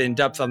talk about it in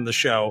depth on the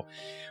show.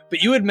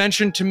 But you had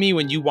mentioned to me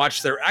when you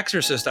watched their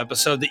Exorcist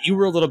episode that you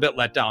were a little bit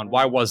let down.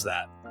 Why was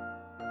that?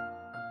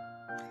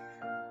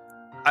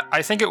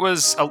 I think it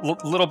was a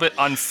little bit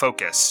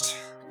unfocused.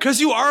 Because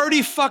you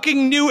already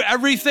fucking knew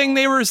everything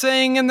they were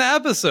saying in the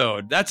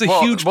episode. That's a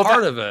huge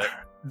part of it.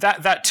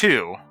 That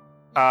too.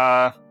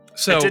 So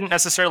it didn't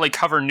necessarily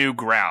cover new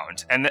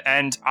ground. And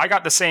I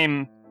got the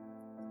same...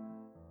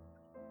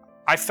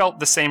 I felt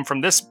the same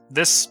from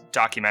this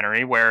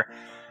documentary where...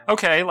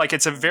 Okay, like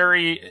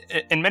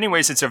in many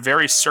ways, it's a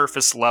very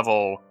surface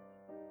level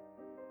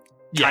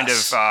kind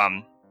of,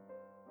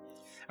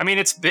 I mean,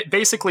 it's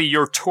basically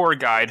your tour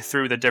guide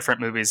through the different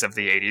movies of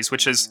the 80s,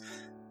 which is,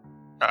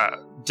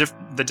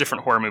 the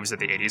different horror movies of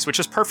the 80s, which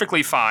is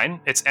perfectly fine.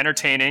 It's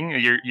entertaining.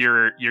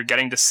 You're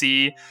getting to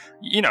see,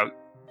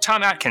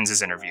 Tom Atkins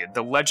is interviewed.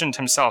 The legend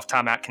himself,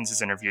 Tom Atkins,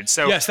 is interviewed.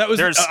 So yes, that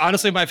was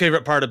honestly my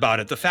favorite part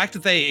about it. The fact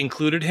that they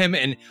included him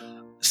and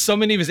so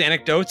many of his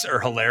anecdotes are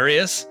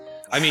hilarious.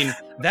 I mean,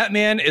 that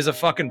man is a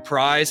fucking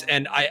prize,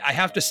 and I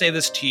have to say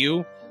this to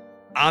you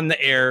on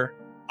the air.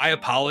 I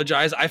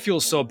apologize. I feel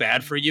so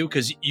bad for you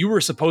because you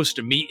were supposed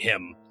to meet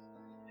him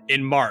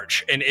in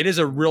March, and it is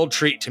a real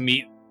treat to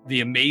meet the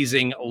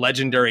amazing,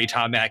 legendary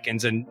Tom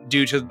Atkins. And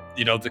due to,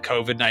 the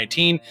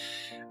COVID-19,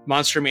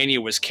 Monster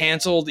Mania was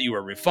canceled. You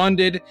were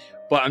refunded.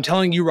 But I'm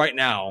telling you right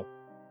now,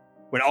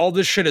 when all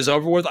this shit is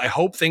over with, I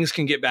hope things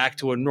can get back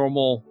to a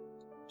normal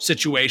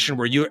situation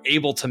where you're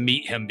able to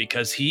meet him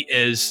because he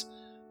is...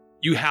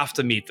 You have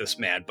to meet this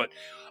man. But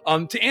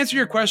to answer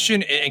your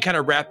question and kind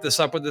of wrap this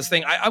up with this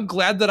thing, I'm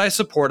glad that I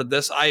supported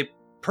this. I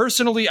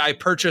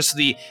purchased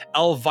the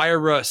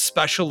Elvira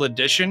special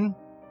edition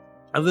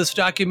of this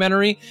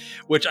documentary,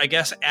 which I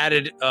guess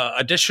added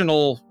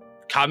additional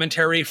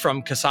commentary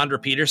from Cassandra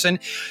Peterson.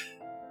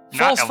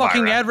 False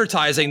fucking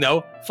advertising,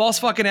 though. False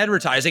fucking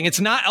advertising. It's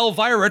not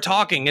Elvira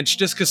talking. It's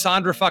just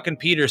Cassandra fucking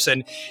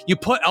Peterson. You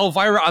put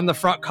Elvira on the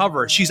front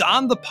cover. She's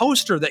on the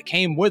poster that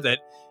came with it.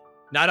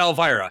 Not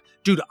Elvira.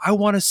 Dude, I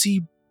want to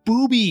see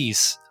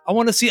boobies. I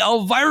want to see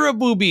Elvira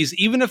boobies,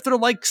 even if they're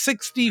like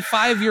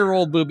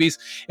 65-year-old boobies,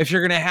 if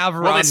you're going to have her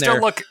on there. Well, they still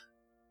look...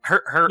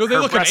 Her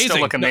breasts amazing. Still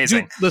look amazing.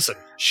 No, dude, listen,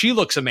 she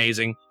looks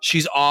amazing.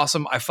 She's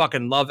awesome. I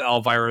fucking love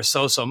Elvira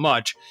so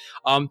much.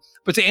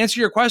 But to answer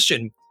your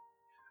question,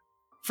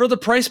 for the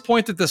price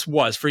point that this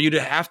was, for you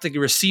to have to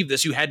receive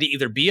this, you had to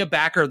either be a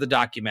backer of the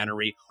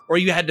documentary or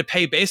you had to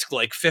pay basically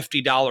like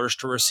 $50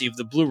 to receive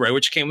the Blu-ray,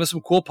 which came with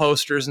some cool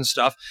posters and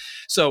stuff.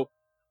 So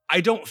I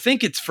don't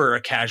think it's for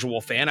a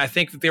casual fan. I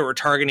think that they were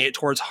targeting it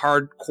towards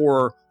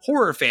hardcore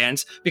horror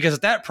fans because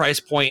at that price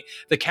point,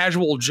 the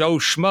casual Joe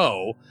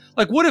Schmo,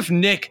 like what if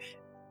Nick,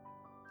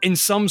 in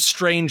some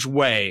strange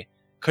way,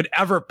 could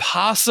ever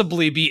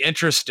possibly be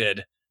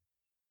interested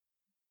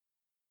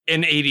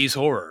in 80s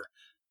horror?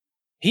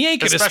 He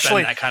ain't going to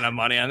spend that kind of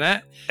money on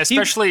that.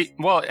 Especially,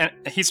 and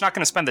he's not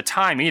going to spend the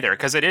time either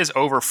because it is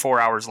over 4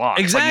 hours long.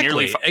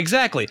 Exactly,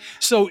 exactly.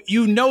 So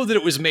you know that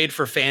it was made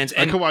for fans.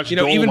 And, I could watch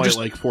Dolomite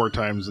like 4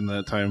 times in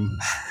that time.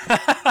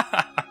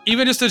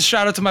 even just a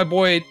shout out to my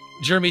boy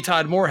Jeremy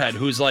Todd Moorhead,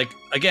 who's like,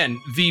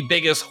 again, the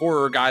biggest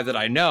horror guy that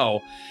I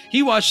know.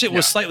 He watched it,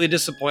 was slightly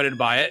disappointed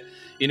by it,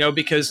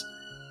 because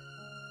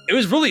it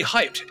was really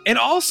hyped. And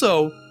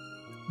also,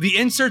 the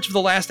In Search of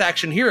the Last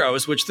Action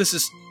Heroes, which this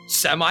is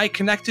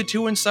semi-connected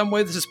to in some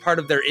way. This is part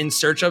of their In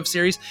Search of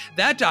series.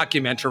 That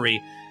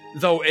documentary,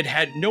 though it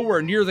had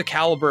nowhere near the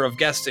caliber of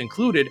guests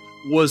included,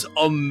 was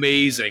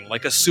amazing.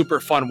 Like a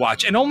super fun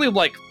watch. And only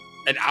like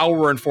an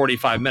hour and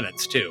 45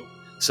 minutes, too.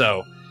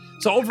 So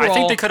overall, I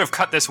think they could have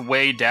cut this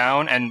way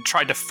down and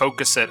tried to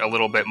focus it a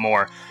little bit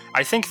more.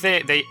 I think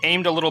they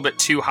aimed a little bit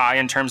too high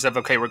in terms of,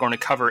 okay, we're going to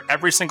cover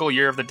every single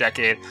year of the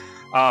decade,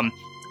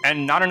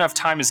 and not enough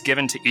time is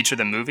given to each of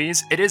the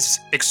movies. It is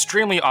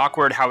extremely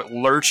awkward how it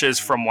lurches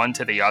from one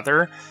to the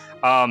other,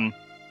 and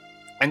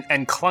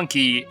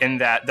clunky in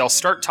that they'll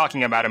start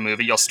talking about a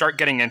movie, you'll start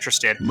getting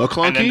interested,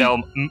 McClunky? and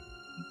then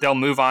they'll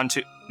move on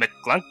to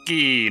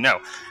McClunky.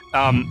 No,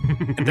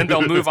 and then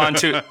they'll move on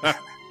to.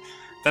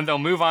 Then they'll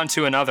move on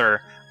to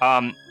another,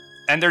 and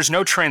there's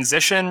no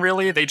transition,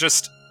 really. They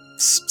just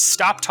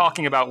stop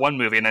talking about one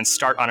movie and then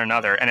start on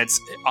another, and it's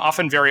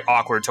often very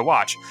awkward to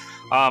watch.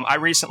 I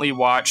recently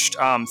watched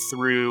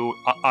through,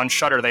 on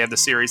Shudder, they have the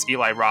series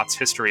Eli Roth's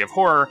History of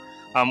Horror,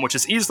 which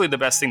is easily the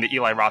best thing that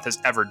Eli Roth has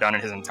ever done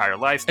in his entire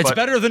life. It's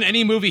better than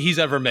any movie he's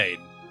ever made.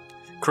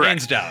 Correct.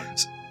 Hands down.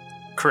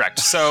 Correct.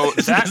 So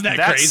Isn't that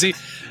crazy?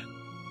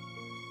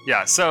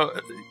 Yeah, so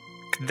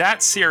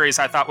that series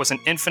I thought was an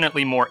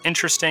infinitely more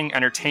interesting,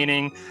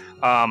 entertaining.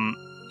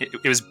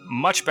 It was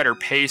much better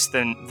paced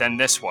than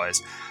this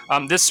was.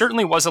 This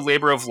certainly was a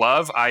labor of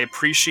love. I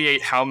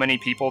appreciate how many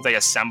people they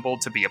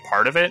assembled to be a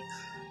part of it,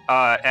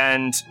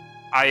 and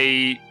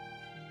I,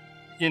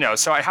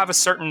 so I have a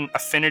certain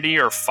affinity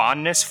or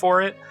fondness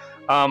for it.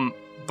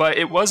 But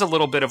it was a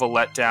little bit of a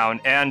letdown,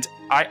 and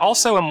I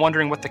also am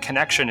wondering what the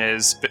connection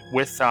is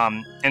with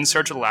In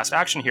Search of the Last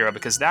Action Hero,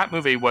 because that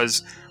movie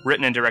was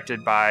written and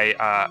directed by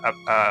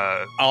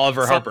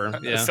Oliver Harper, a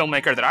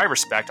filmmaker that I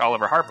respect,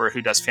 Oliver Harper,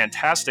 who does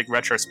fantastic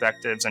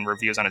retrospectives and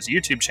reviews on his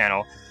YouTube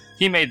channel.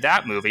 He made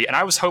that movie, and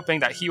I was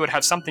hoping that he would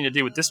have something to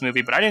do with this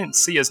movie, but I didn't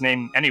see his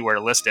name anywhere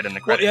listed in the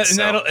credits.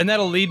 Well, yeah, and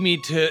that'll lead me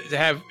to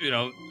have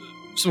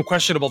some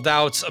questionable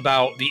doubts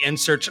about the In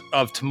Search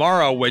of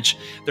Tomorrow, which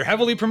they're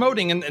heavily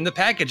promoting in the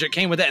package that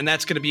came with it, and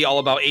that's going to be all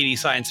about 80s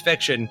science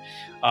fiction,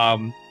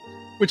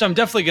 which I'm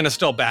definitely going to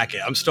still back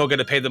it. I'm still going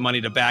to pay the money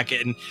to back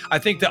it, and I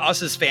think that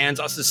us as fans,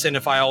 us as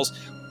cinephiles,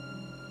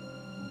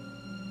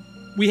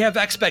 we have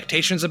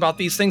expectations about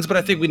these things, but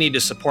I think we need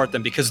to support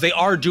them because they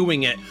are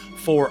doing it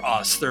for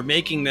us. They're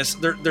making this,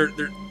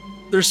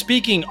 they're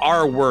speaking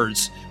our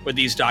words with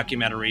these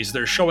documentaries.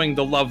 They're showing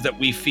the love that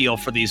we feel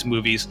for these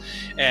movies,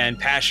 and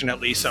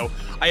passionately. So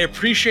I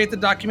appreciate the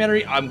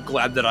documentary. I'm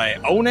glad that I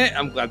own it.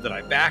 I'm glad that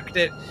I backed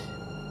it.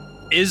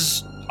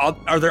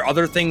 Are there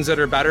other things that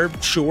are better?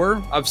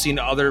 Sure. I've seen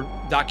other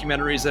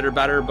documentaries that are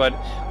better, but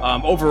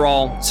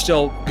overall,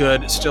 still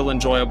good, still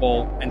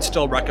enjoyable, and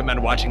still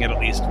recommend watching it at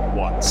least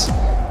once.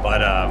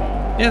 But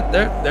yeah,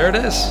 there it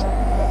is.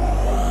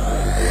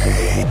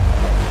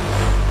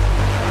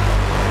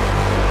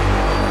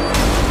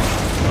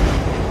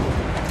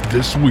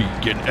 This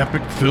week in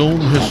epic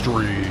film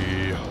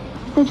history.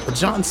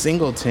 John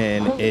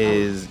Singleton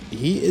is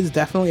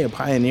definitely a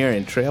pioneer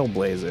and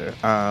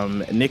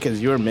trailblazer. Nick,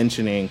 as you were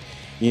mentioning,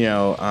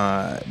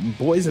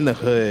 Boys in the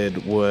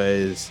Hood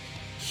was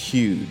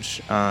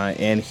huge,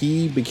 and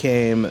he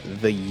became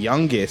the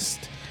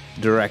youngest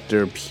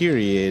director,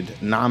 period,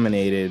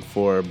 nominated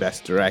for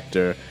Best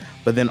Director.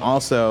 But then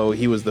also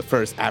he was the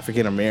first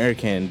African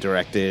American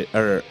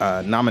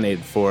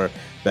nominated for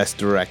Best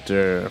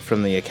Director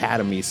from the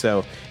Academy.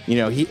 So,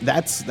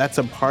 that's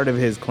a part of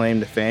his claim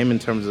to fame in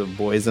terms of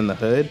Boys in the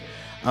Hood.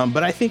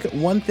 But I think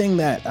one thing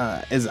that,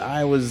 as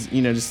I was,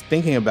 just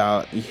thinking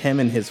about him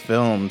and his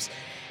films,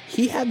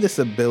 he had this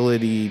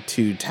ability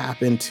to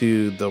tap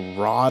into the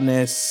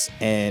rawness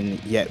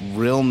and yet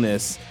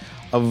realness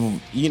of,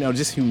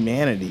 just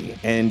humanity.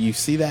 And you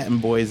see that in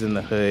Boys in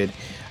the Hood.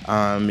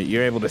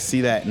 You're able to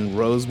see that in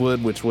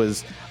Rosewood, which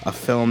was a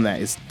film that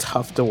is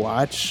tough to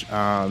watch.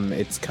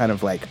 It's kind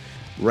of like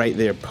right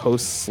there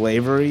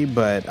post-slavery,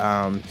 but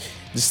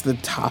just the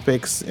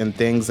topics and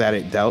things that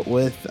it dealt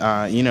with.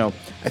 I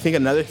think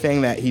another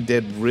thing that he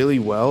did really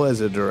well as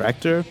a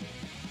director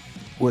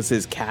was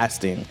his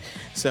casting.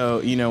 So,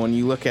 when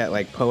you look at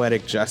like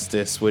Poetic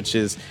Justice, which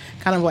is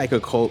kind of like a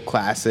cult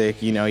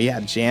classic, you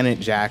had Janet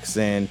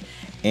Jackson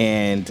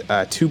and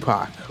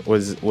Tupac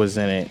was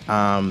in it.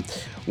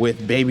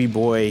 With Baby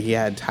Boy, he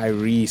had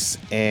Tyrese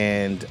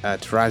and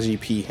Taraji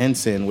P.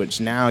 Henson, which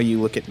now you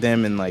look at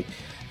them and like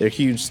they're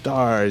huge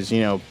stars,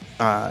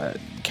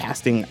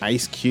 casting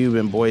Ice Cube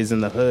and Boys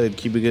in the Hood,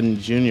 Cuba Gooding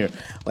Jr.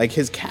 Like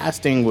his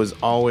casting was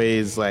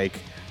always like,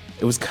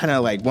 it was kind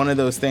of like one of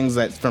those things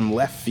that's from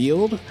left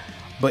field,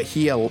 but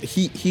he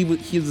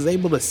was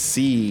able to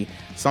see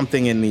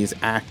something in these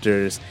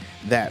actors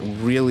that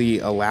really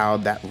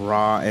allowed that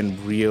raw and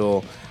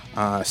real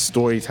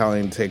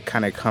storytelling to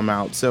kind of come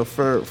out. So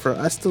for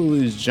us to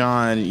lose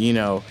John, you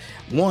know,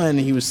 one,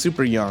 he was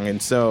super young,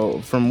 and so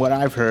from what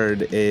I've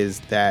heard is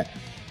that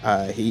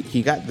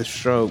he got the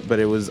stroke, but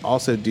it was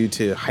also due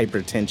to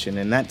hypertension,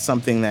 and that's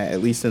something that,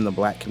 at least in the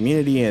Black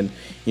community and,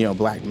 you know,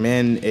 Black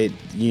men, it,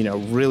 you know,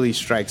 really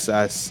strikes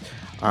us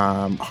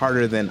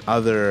harder than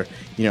other,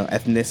 you know,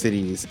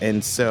 ethnicities.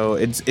 And so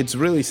it's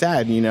really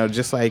sad, you know,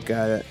 just like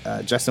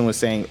Justin was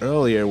saying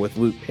earlier with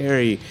Luke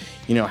Perry,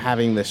 you know,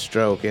 having the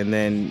stroke, and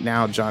then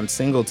now John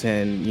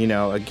Singleton, you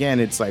know, again,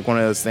 it's like one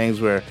of those things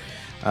where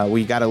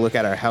we got to look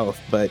at our health.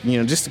 But, you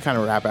know, just to kind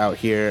of wrap out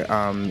here,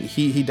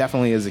 he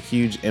definitely is a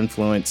huge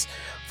influence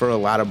for a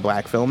lot of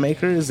Black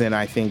filmmakers. And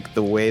I think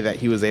the way that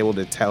he was able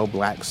to tell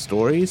Black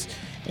stories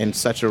in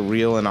such a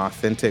real and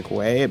authentic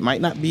way, it might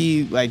not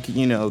be like,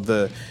 you know,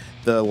 the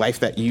life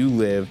that you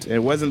lived. It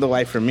wasn't the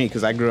life for me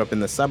because I grew up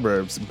in the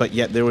suburbs, but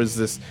yet there was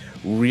this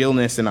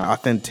realness and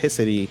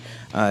authenticity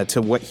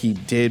to what he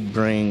did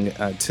bring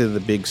to the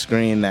big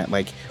screen that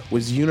like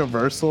was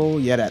universal,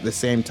 yet at the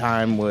same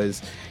time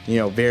was, you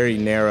know, very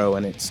narrow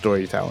in its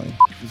storytelling.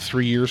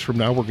 3 years from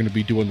now, we're going to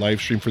be doing live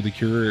stream for The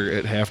Cure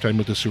at halftime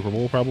with the Super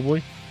Bowl,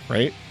 probably,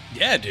 right?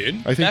 Yeah, dude.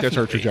 I think that's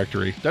our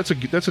trajectory. That's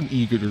an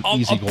easy goal to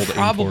aim for.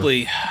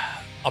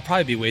 I'll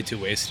probably be way too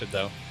wasted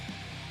though.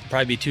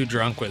 Probably be too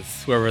drunk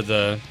with whoever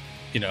the,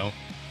 you know,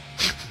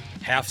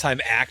 halftime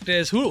act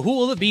is. Who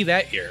will it be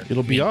that year?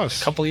 It'll be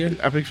us. A couple years.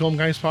 Epic Film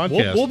Guys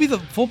podcast. We'll be the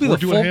We're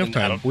doing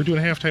halftime. We're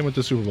doing halftime at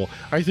the Super Bowl.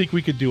 I think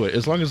we could do it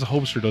as long as the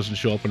Hopester doesn't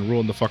show up and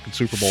ruin the fucking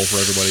Super Bowl for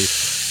everybody.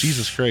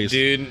 Jesus Christ,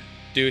 dude,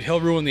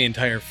 he'll ruin the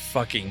entire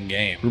fucking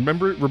game.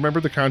 Remember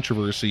the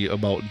controversy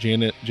about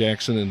Janet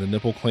Jackson and the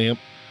nipple clamp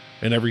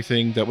and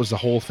everything? That was the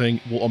whole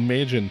thing. Well,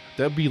 imagine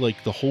that'd be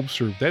like the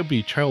Hopester. That'd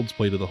be child's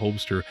play to the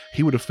Hopester.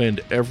 He would offend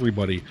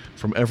everybody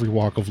from every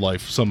walk of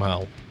life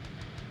somehow.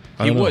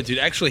 He would, dude.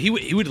 Actually,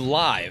 he would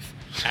live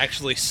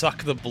actually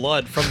suck the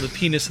blood from the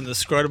penis and the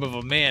scrotum of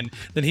a man.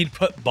 Then he'd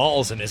put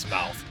balls in his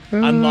mouth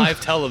on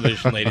live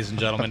television, ladies and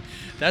gentlemen.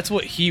 That's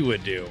what he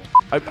would do.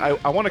 I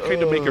want to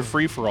kind of make a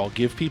free for all.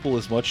 Give people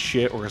as much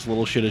shit or as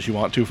little shit as you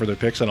want to for their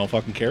picks. I don't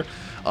fucking care.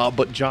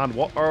 But John,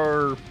 what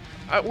are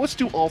let's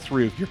do all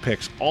three of your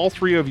picks. All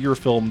three of your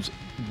films,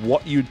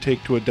 what you'd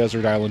take to a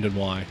desert island and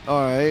why.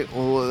 All right.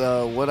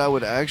 Well, what I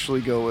would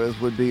actually go with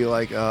would be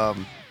like...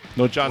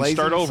 no, John, Blazing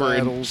start over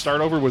Saddles. and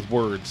start over with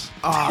words.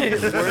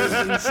 Words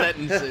and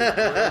sentences.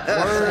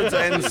 Words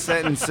and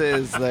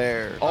sentences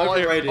there. All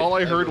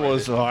I heard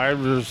was, I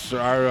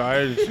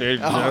said...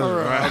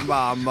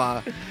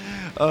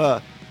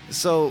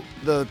 So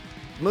the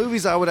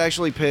movies I would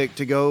actually pick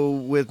to go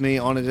with me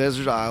on a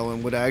desert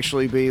island would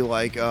actually be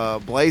like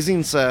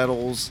Blazing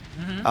Saddles,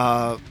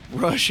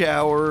 Rush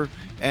Hour,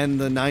 and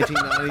the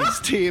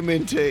 1990s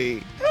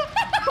TMNT.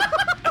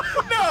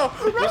 No!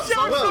 Rush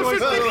Hour so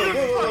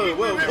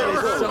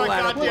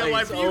out of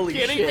place. Holy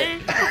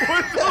shit.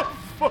 What the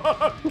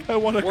fuck? I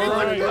want to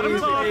cry. One of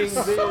these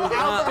things is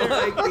not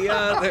like the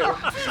other.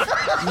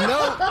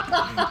 Nope.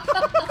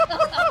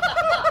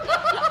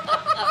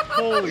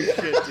 Holy shit,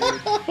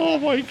 dude. Oh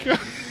my god.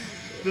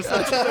 This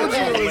was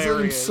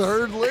an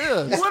absurd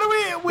list. What do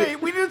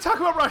we need to talk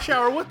about Rush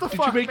Hour. What the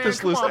fuck, Did you make man?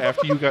 this list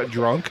after you got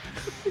drunk?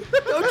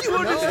 Don't you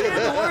understand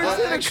the words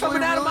that are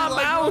coming out of my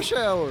mouth? Rush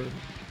Hour.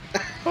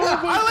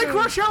 I like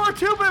Rush Hour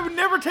too, but I would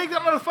never take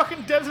that on a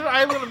fucking desert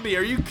island with me.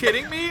 Are you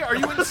kidding me? Are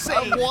you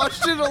insane? I've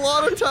watched it a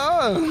lot of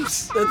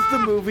times. That's the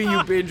movie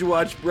you binge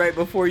watch right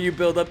before you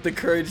build up the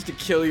courage to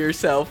kill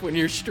yourself when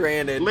you're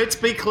stranded. Let's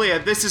be clear,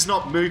 this is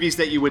not movies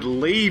that you would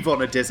leave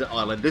on a desert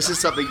island. This is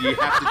something you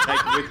have to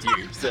take with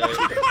you. So.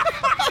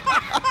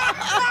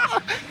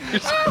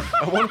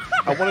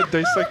 I want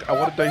to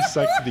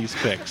dissect these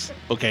picks.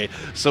 Okay,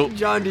 so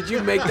John, did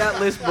you make that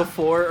list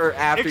before or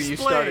after you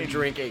started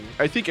drinking?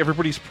 I think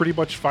everybody's pretty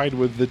much fine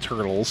with the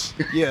Turtles.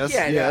 Yes.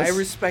 Yeah, yes. no, I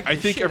respect. I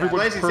think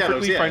everybody's Blazing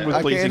perfectly Saddles, fine yeah. with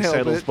I Blazing can't help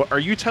Saddles. it. But are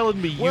you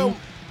telling me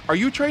are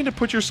you trying to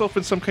put yourself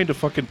in some kind of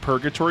fucking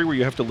purgatory where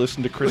you have to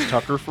listen to Chris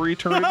Tucker for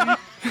eternity?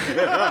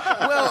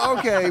 Well,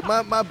 okay.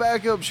 My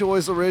backup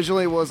choice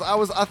originally was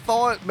I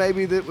thought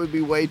maybe that would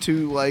be way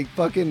too like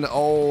fucking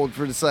old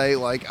to say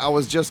like I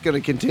was just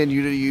gonna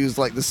continue to use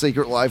like The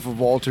Secret Life of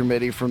Walter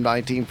Mitty from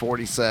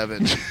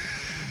 1947.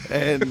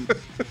 And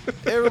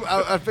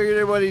I figured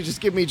everybody would just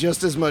give me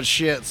just as much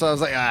shit, so I was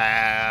like,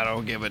 I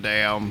don't give a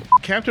damn.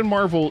 Captain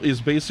Marvel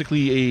is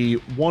basically a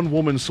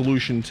one-woman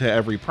solution to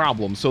every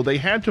problem, so they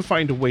had to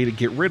find a way to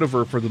get rid of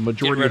her for the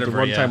majority of the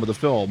runtime of the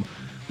film.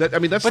 That's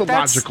the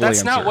logical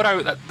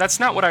answer. That's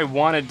not what I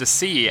wanted to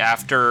see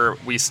after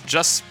we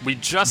just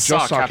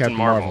saw Captain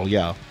Marvel.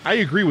 Yeah, I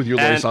agree with you,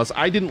 Loisas.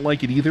 I didn't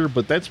like it either,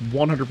 but that's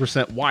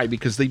 100% why,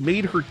 because they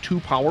made her too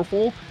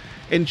powerful.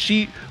 And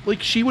she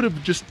would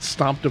have just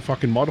stomped a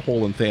fucking mud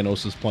hole in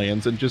Thanos'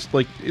 plans, and just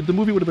like the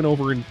movie would have been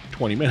over in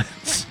 20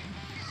 minutes.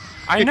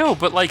 I know,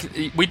 but like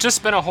we just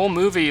spent a whole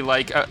movie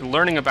like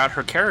learning about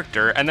her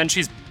character, and then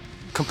she's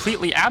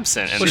completely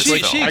absent. And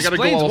she I gotta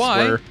go explains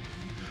elsewhere. why.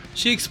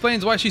 She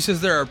explains why she says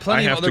there are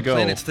plenty of other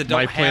planets that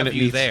don't have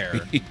you there.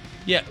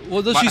 Yeah,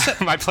 well, those you said.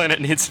 My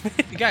planet needs me.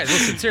 Guys,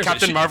 listen, seriously.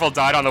 Captain Marvel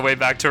died on the way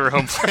back to her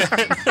home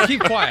planet.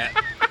 Keep quiet.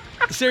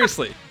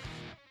 Seriously.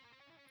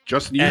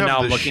 Justin, you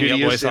have the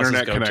shittiest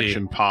internet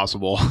connection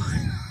possible.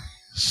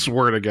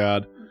 Swear to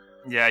God.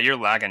 Yeah, you're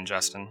lagging,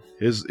 Justin.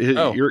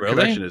 Your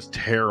connection is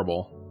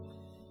terrible.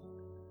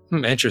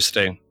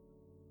 Interesting.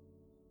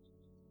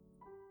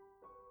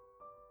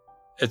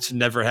 It's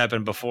never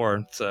happened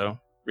before, so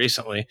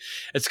recently.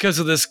 It's because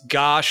of this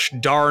gosh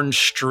darn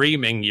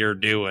streaming you're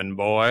doing,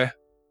 boy.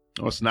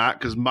 No, it's not,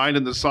 because mine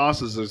and the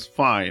sauces is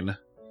fine.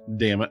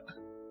 Damn it.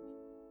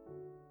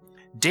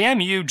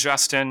 Damn you,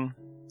 Justin.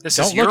 This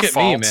Don't is your look at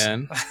fault. me,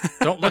 man.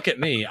 Don't look at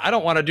me. I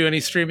don't want to do any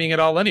streaming at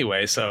all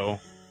anyway, so...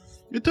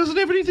 It doesn't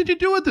have anything to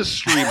do with this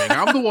streaming.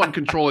 I'm the one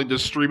controlling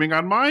this streaming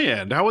on my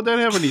end. How would that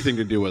have anything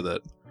to do with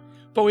it?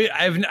 But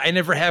I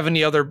never have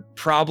any other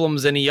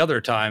problems any other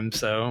time,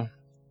 so...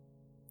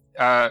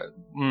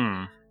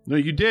 No,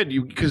 you did.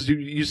 Because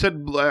you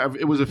said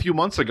it was a few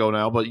months ago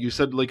now, but you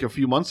said like a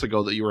few months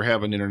ago that you were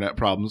having internet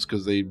problems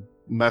because they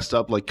messed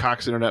up, like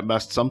Cox Internet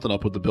messed something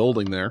up with the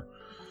building there.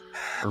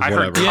 I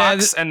heard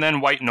Cox and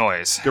then white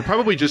noise. They're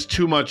probably just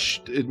too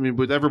much. I mean,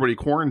 with everybody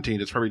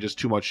quarantined, it's probably just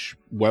too much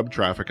web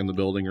traffic in the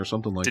building or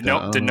something like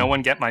that. Did no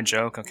one get my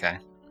joke? Okay.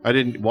 I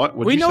didn't. What?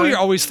 We know you're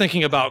always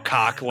thinking about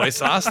cock, Loy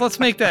Sauce. Let's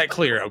make that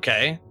clear,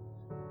 okay?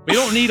 We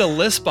don't need a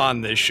lisp on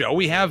this show.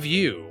 We have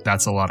you.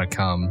 That's a lot of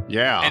cum.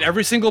 Yeah. And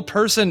every single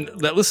person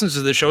that listens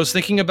to the show is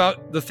thinking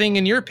about the thing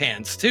in your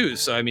pants, too.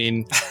 So, I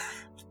mean,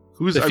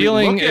 the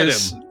feeling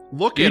is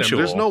look at him.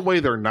 There's no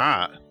way they're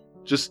not.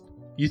 Just...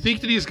 You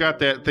think that he's got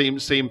that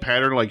same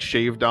pattern, like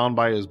shaved down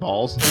by his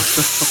balls?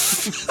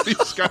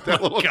 He's got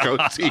that little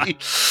goatee.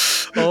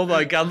 Oh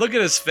my God! Look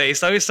at his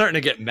face. Now he's starting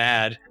to get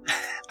mad.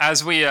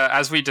 As we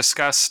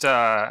discussed,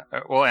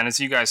 and as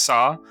you guys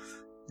saw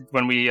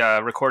when we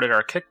recorded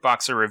our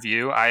Kickboxer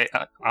review,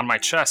 on my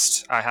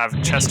chest I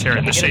have chest hair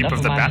in the shape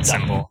of the bat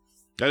symbol.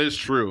 That is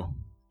true.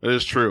 That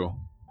is true.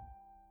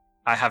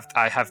 I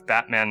have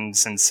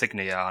Batman's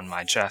insignia on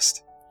my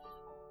chest.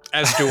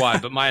 As do I,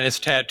 but mine is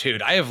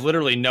tattooed. I have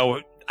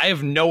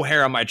no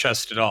hair on my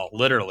chest at all.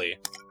 Literally.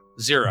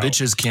 Zero.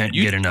 Bitches can't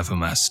get enough of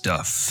my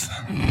stuff.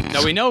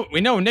 Now we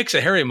know Nick's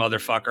a hairy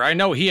motherfucker. I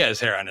know he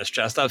has hair on his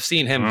chest. I've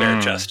seen him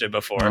bare-chested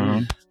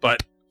before.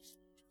 But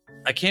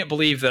I can't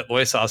believe that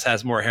Loy Sauce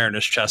has more hair on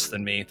his chest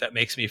than me. That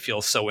makes me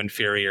feel so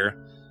inferior.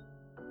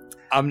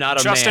 I'm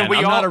not a Justin, man.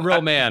 I'm not a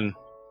real man.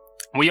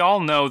 We all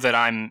know that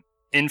I'm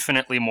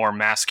infinitely more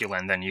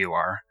masculine than you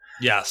are.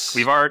 Yes.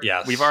 We've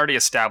already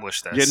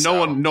established this. Yeah,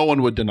 no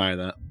one would deny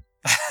that.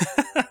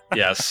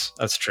 Yes,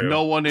 that's true.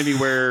 No one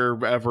anywhere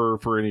ever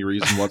for any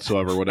reason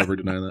whatsoever would ever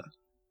deny that.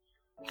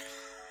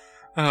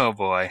 Oh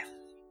boy.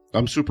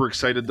 I'm super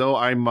excited though.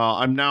 I'm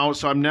now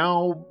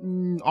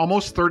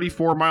almost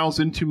 34 miles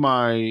into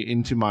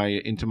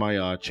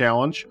my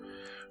challenge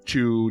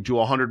to do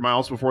 100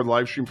 miles before the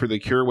live stream for The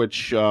Cure,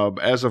 which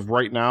as of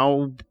right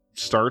now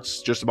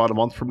starts just about a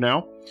month from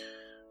now.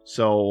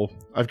 So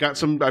I've got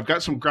some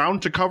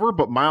ground to cover,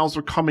 but miles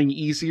are coming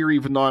easier.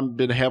 Even though I've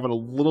been having a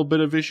little bit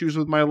of issues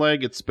with my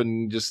leg, it's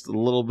been just a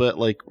little bit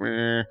like.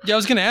 Yeah, I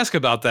was going to ask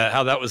about that.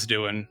 How that was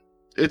doing.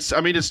 It's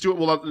doing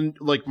well.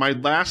 Like my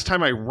last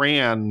time I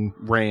ran,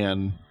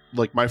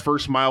 like my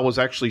first mile was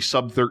actually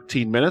sub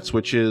 13 minutes,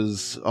 which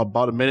is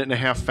about a minute and a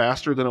half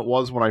faster than it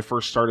was when I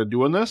first started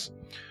doing this.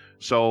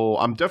 So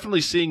I'm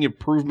definitely seeing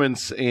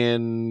improvements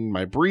in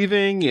my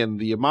breathing and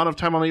the amount of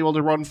time I'm able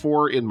to run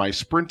for, in my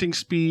sprinting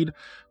speed,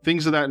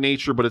 things of that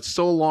nature. But it's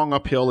still a long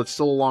uphill. It's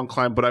still a long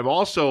climb. But I've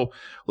also,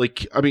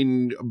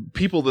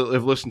 people that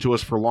have listened to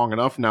us for long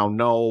enough now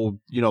know,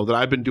 that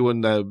I've been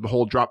doing the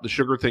whole drop the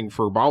sugar thing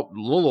for about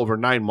a little over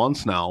 9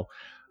 months now.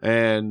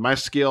 And my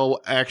scale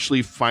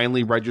actually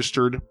finally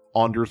registered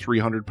under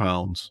 300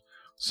 pounds.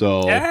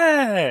 So,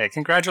 hey,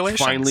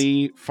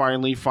 congratulations.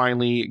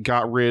 Finally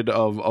got rid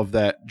of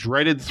that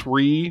dreaded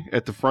 3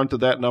 at the front of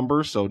that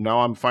number. So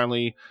now I'm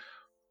finally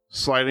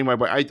sliding my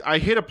way. I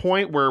hit a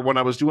point where when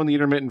I was doing the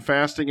intermittent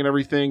fasting and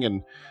everything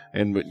and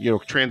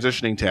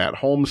transitioning to at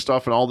home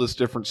stuff and all this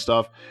different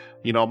stuff,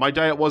 my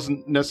diet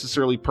wasn't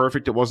necessarily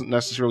perfect. It wasn't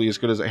necessarily as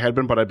good as it had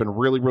been, but I've been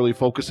really, really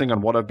focusing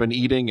on what I've been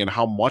eating and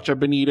how much I've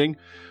been eating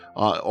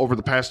over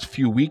the past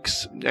few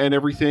weeks and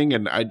everything.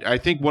 And I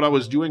think what I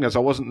was doing is I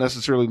wasn't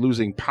necessarily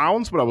losing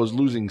pounds, but I was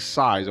losing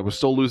size. I was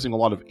still losing a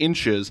lot of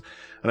inches.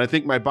 And I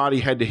think my body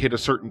had to hit a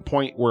certain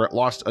point where it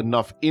lost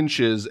enough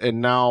inches,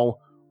 and now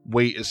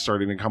weight is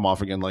starting to come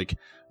off again. Like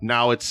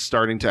now it's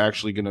starting to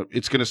actually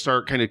it's gonna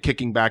start kind of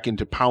kicking back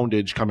into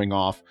poundage coming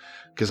off.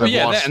 Because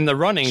and the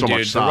running, so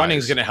dude, the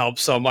running's going to help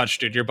so much,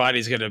 dude. Your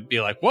body's going to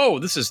be like, "Whoa,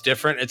 this is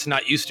different." It's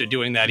not used to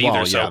doing that either.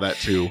 Well, so that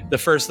too. The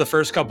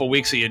first couple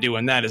weeks of you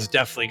doing that is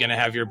definitely going to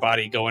have your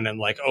body going in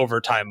like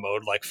overtime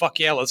mode. Like, fuck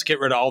yeah, let's get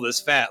rid of all this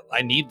fat.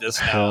 I need this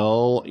now.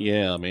 Hell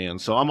yeah, man.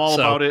 So I'm all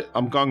about it.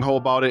 I'm gung ho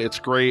about it. It's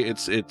great.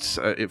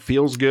 It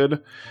feels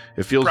good.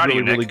 It feels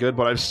really good.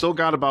 But I've still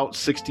got about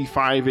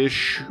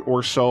 65-ish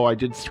or so. I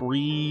did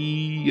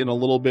 3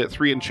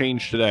 and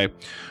change today.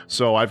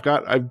 So I've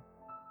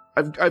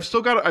I've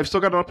still got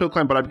an uphill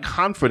climb, but I'm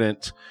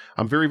confident.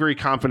 I'm very, very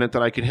confident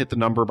that I can hit the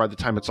number by the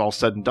time it's all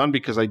said and done,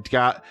 because I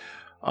got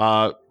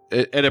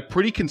at a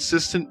pretty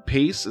consistent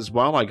pace as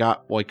well. I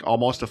got like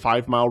almost a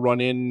 5 mile run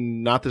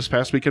in, not this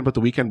past weekend, but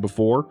the weekend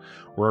before,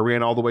 where I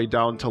ran all the way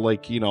down to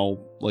like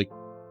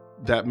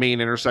that main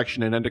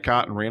intersection in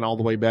Endicott and ran all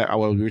the way back.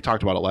 Well, we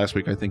talked about it last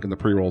week, I think, in the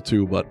pre-roll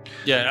too, but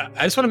yeah,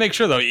 I just want to make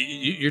sure though,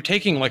 you're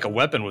taking like a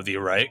weapon with you,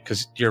 right?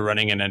 Because you're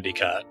running in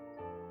Endicott.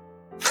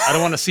 I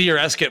don't want to see your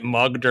ass get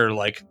mugged or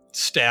like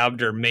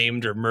stabbed or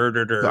maimed or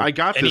murdered or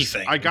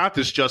anything. I got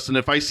this, Justin.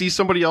 If I see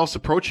somebody else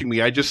approaching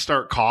me, I just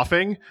start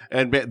coughing,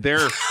 and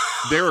they're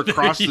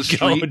across the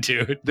street,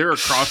 dude. They're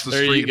across the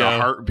street in a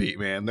heartbeat,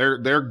 man.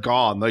 They're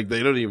gone. Like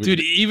they don't even. Dude,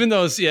 even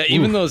those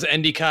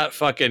Endicott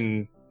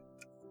fucking.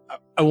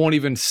 I won't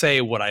even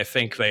say what I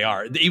think they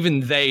are.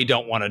 Even they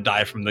don't want to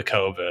die from the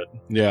COVID.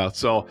 Yeah.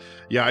 So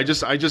yeah, I'll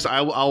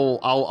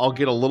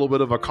get a little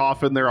bit of a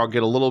cough in there. I'll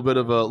get a little bit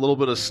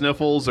of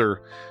sniffles,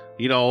 or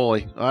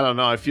like I don't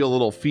know. I feel a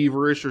little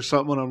feverish or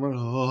something.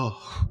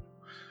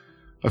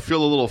 I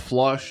feel a little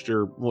flushed,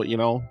 or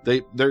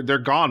they're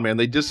gone, man.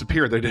 They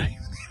disappear. They don't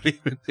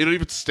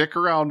even stick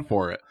around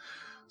for it.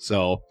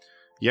 So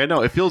yeah,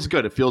 no, it feels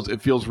good. It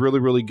feels really,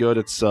 really good.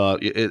 It's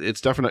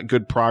definite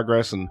good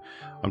progress, and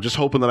I'm just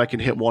hoping that I can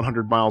hit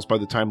 100 miles by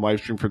the time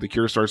live stream for the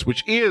Cure starts,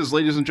 which is,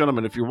 ladies and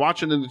gentlemen, if you're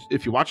watching in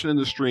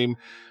the stream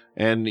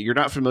and you're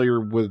not familiar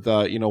with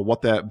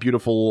what that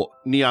beautiful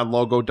neon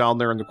logo down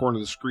there in the corner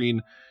of the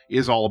screen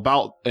is all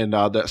about, and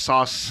that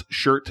Sauce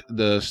shirt,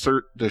 the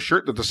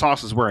shirt that the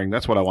Sauce is wearing,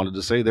 that's what I wanted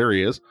to say. There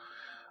he is.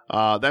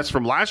 That's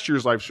from last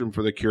year's live stream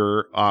for the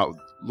Cure.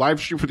 Live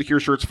stream for the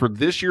Cure shirts for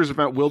this year's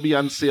event will be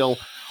on sale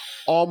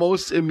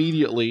almost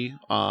immediately.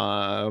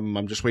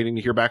 I'm just waiting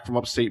to hear back from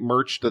Upstate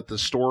Merch that the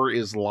store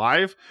is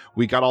live.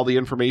 We got all the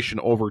information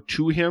over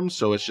to him,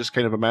 so it's just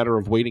kind of a matter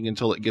of waiting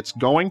until it gets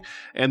going,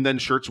 and then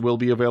shirts will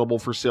be available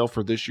for sale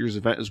for this year's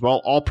event as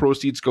well. All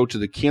proceeds go to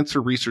the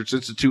Cancer Research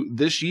Institute.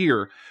 This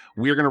year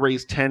we are going to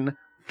raise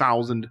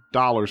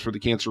 $10,000 for the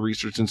Cancer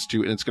Research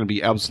Institute, and it's going to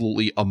be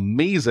absolutely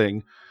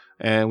amazing.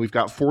 And we've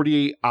got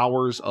 48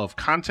 hours of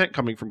content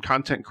coming from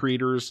content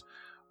creators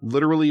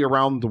literally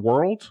around the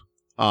world.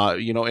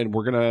 And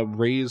we're gonna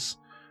raise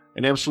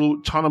an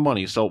absolute ton of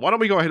money. So why don't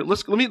we go ahead?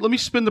 Let me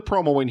spin the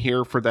promo in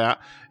here for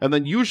that, and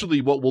then usually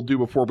what we'll do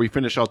before we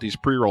finish out these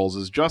pre-rolls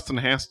is Justin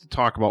has to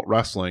talk about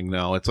wrestling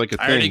now. It's like a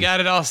thing. I already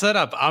got it all set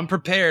up. I'm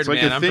prepared. It's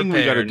like man. a thing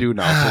we got to do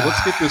now. So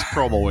let's get this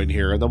promo in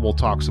here, and then we'll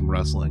talk some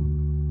wrestling.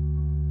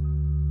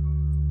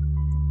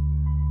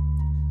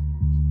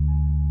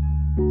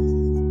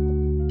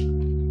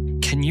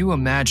 Can you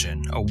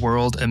imagine a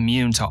world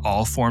immune to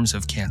all forms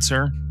of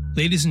cancer?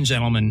 Ladies and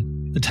gentlemen,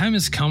 the time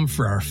has come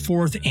for our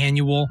 4th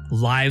annual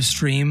live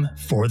stream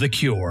for the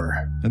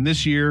Cure. And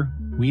this year,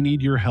 we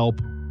need your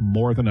help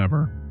more than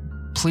ever.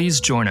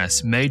 Please join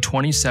us May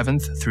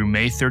 27th through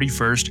May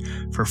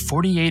 31st for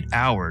 48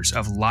 hours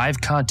of live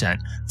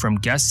content from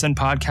guests and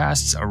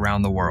podcasts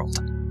around the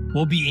world.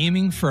 We'll be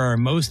aiming for our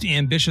most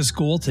ambitious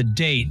goal to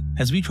date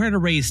as we try to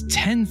raise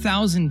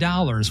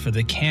 $10,000 for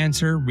the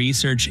Cancer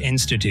Research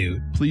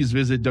Institute. Please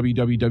visit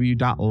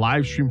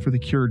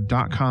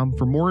www.livestreamforthecure.com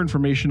for more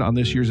information on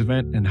this year's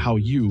event and how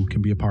you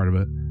can be a part of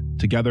it.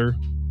 Together,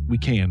 we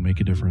can make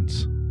a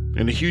difference.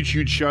 And a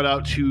huge shout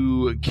out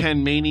to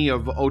Ken Maney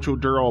of Ocho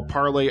Duro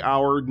Parlay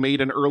Hour, made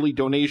an early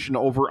donation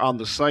over on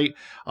the site.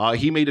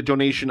 He made a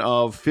donation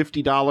of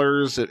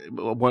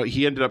 $50.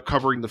 He ended up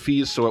covering the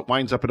fees, so it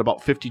winds up at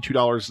about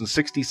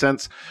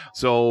 $52.60.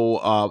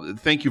 So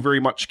thank you very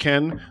much,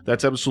 Ken.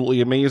 That's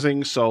absolutely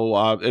amazing. So,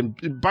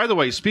 and by the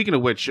way, speaking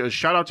of which,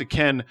 shout out to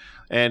Ken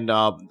and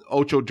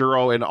Ocho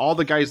Duro and all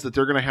the guys that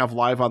they're going to have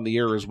live on the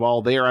air as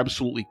well. They are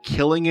absolutely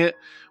killing it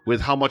with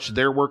how much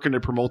they're working to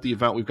promote the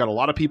event. We've got a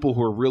lot of people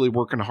who are really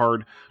working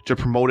hard to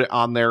promote it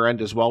on their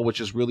end as well, which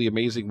is really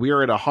amazing. We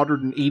are at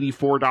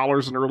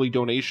 $184 in early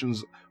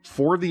donations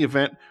for the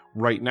event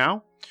right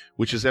now,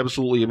 which is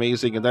absolutely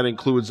amazing. And that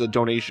includes a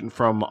donation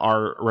from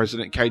our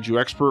resident kaiju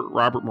expert,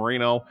 Robert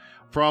Moreno,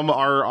 from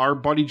our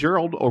buddy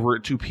Gerald over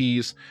at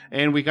 2Ps.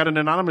 And we got an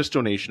anonymous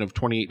donation of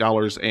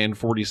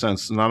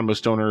 $28.40.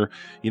 Anonymous donor,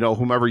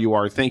 whomever you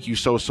are, thank you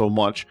so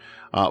much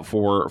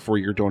for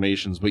your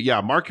donations. But yeah,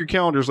 mark your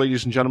calendars,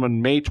 ladies and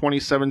gentlemen, May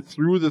 27th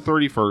through the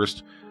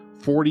 31st,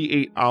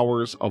 48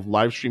 hours of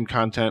live stream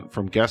content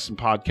from guests and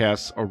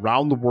podcasts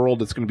around the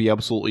world. It's going to be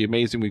absolutely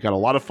amazing. We've got a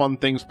lot of fun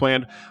things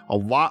planned, a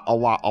lot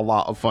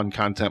of fun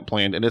content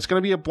planned, and it's going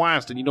to be a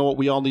blast. And you know what?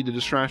 We all need a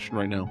distraction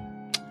right now.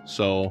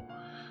 So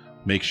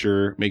make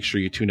sure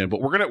you tune in.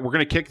 But we're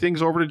gonna kick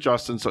things over to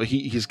Justin. So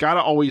he's got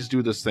to always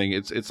do this thing.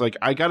 It's like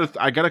I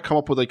gotta come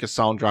up with like a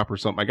sound drop or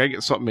something. I gotta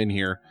get something in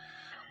here,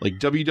 like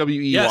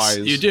WWE yes,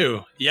 wise. You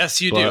do.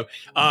 Yes, you do.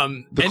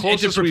 The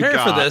closest and to prepare we've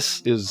got for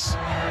this is,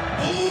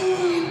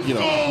 we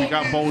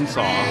got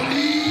Bonesaw.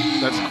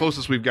 That's the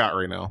closest we've got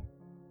right now.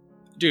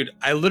 Dude,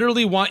 I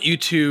literally want you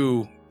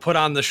to put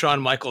on the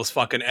Shawn Michaels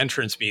fucking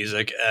entrance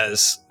music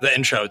as the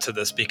intro to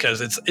this, because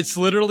it's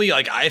literally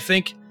like, I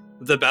think,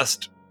 the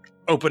best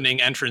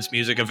opening entrance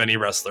music of any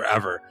wrestler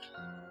ever.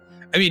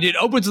 I mean, it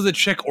opens with a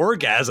chick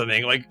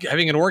orgasming, like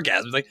having an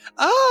orgasm. It's like,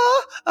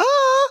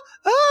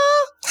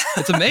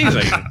 it's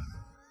amazing.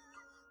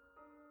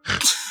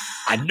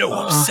 I know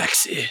I'm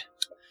sexy.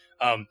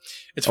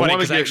 It's funny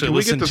because actually can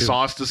we get the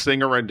Sauce to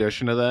sing a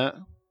rendition of that?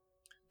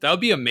 That would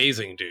be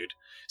amazing, dude.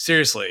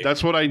 Seriously.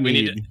 That's what I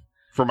need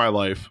for my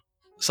life.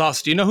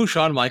 Sauce, do you know who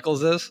Shawn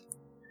Michaels is?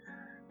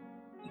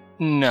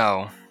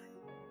 No.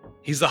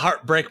 He's the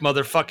heartbreak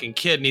motherfucking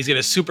kid, and he's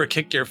gonna super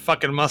kick your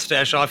fucking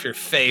mustache off your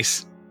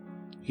face.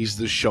 He's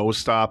the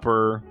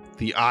showstopper,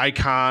 the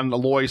icon,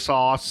 Aloy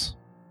Sauce.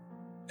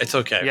 It's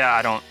okay. Yeah,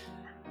 I don't.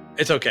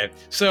 It's okay.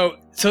 So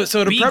to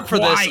prep for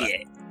this,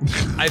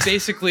 I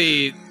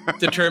basically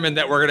determined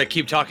that we're gonna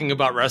keep talking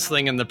about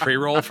wrestling in the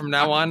pre-roll from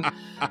now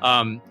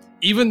on.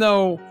 Even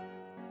though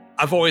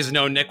I've always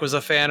known Nick was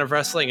a fan of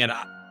wrestling, and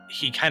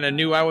he kind of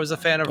knew I was a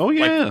fan of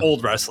like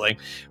old wrestling,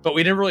 but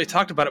we didn't really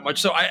talk about it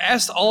much. So I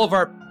asked all of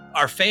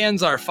our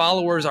fans, our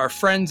followers, our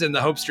friends in the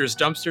Hopesters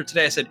Dumpster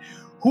today. I said,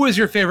 who is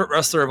your favorite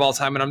wrestler of all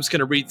time? And I'm just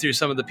going to read through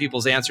some of the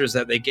people's answers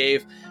that they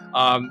gave.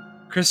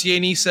 Chris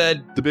Yaney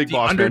said The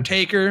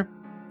Undertaker.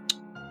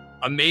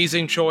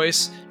 Amazing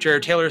choice.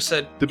 Jared Taylor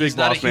said he's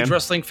not a huge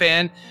wrestling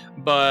fan,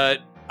 but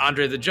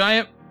Andre the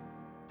Giant.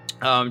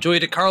 Joey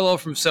DiCarlo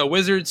from So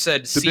Wizard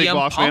said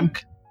CM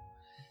Punk.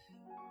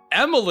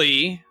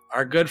 Emily,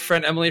 our good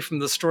friend Emily from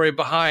The Story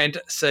Behind,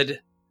 said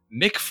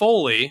Mick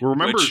Foley.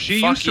 Remember,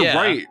 she used to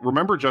write.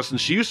 Remember, Justin,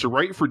 she used to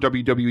write for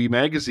WWE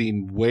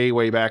Magazine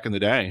way back in the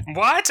day.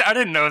 What? I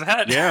didn't know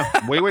that. Yeah,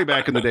 way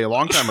back in the day. A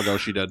long time ago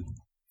she did.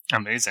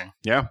 Amazing.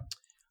 Yeah.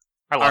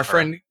 I love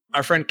her.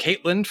 Our friend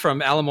Caitlin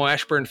from Alamo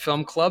Ashburn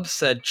Film Club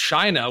said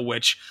China,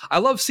 which I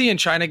love seeing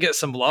China get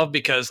some love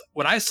because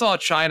when I saw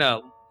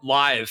China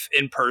live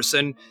in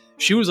person,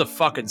 she was a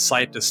fucking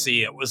sight to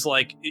see. It was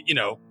like,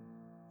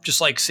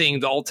 just like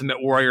seeing the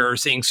Ultimate Warrior or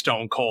seeing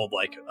Stone Cold,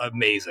 like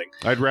amazing.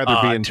 I'd rather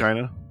be in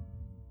China.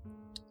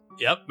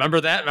 Yep.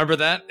 Remember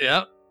that?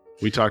 Yep.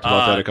 We talked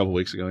about that a couple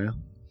weeks ago, yeah.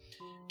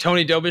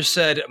 Tony Dobish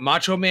said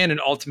Macho Man and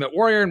Ultimate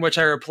Warrior, in which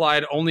I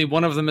replied, only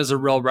one of them is a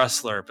real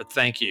wrestler, but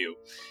thank you.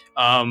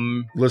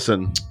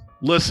 Listen.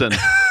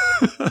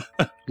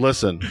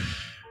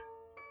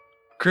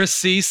 Chris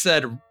C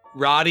said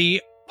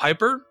Roddy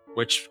Piper,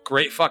 which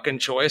great fucking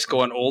choice,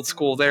 going old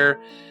school there.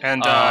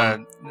 And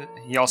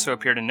he also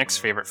appeared in Nick's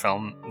favorite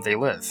film, They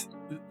Live.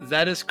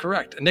 That is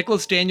correct.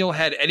 Nicholas Daniel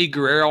had Eddie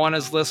Guerrero on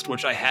his list,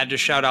 which I had to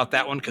shout out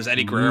that one because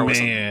Eddie Guerrero was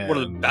one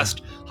of the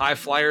best high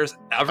flyers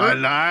ever. I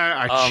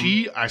lie, I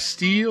cheat, I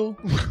steal.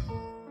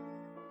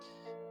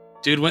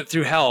 Dude went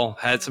through hell,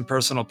 had some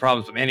personal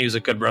problems, but man, he was a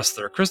good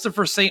wrestler.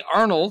 Christopher St.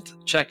 Arnold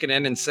checking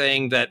in and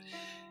saying that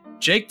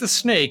Jake the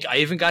Snake, I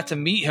even got to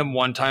meet him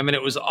one time and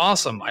it was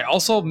awesome. I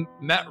also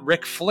met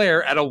Ric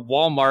Flair at a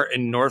Walmart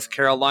in North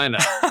Carolina.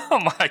 Oh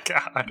my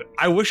God.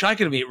 I wish I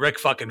could meet Ric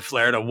fucking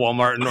Flair at a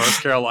Walmart in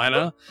North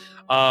Carolina.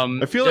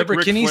 I feel Deborah like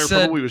Ric Kinney Flair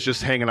probably was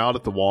just hanging out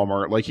at the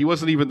Walmart. Like he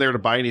wasn't even there to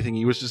buy anything.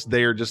 He was just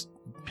there just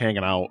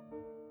hanging out.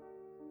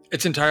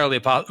 It's entirely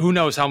possible. Who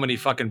knows how many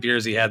fucking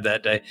beers he had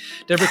that day.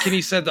 Deborah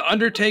Kinney said The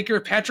Undertaker,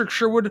 Patrick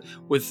Sherwood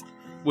with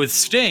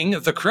Sting,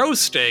 the Crow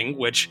Sting,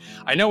 which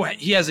I know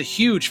he has a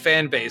huge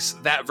fan base,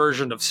 that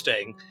version of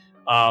Sting.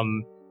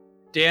 Dan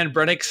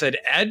Brennick said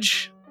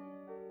Edge.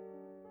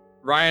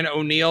 Ryan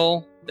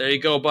O'Neill, there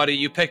you go, buddy.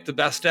 You picked the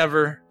best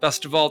ever,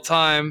 best of all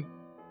time.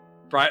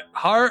 Bret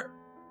Hart.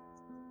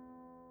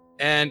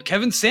 And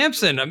Kevin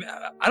Sampson.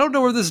 I don't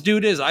know where this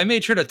dude is. I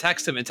made sure to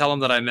text him and tell him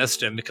that I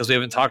missed him because we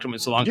haven't talked to him in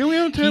so long. Yeah, we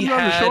haven't had him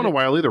on the show in a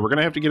while either. We're going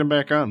to have to get him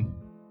back on.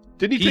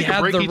 Didn't he take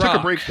a break? He took a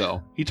break,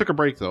 though. He took a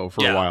break, though,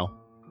 for a while.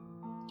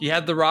 He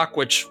had The Rock,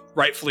 which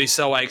rightfully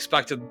so. I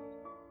expected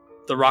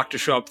The Rock to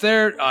show up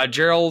there.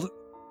 Gerald,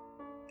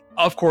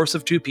 of course,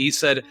 of 2P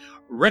said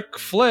Ric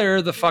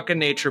Flair, the fucking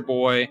nature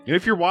boy. And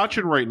if you're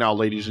watching right now,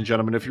 ladies and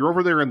gentlemen, if you're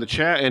over there in the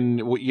chat and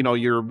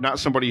you're not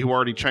somebody who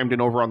already chimed in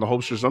over on the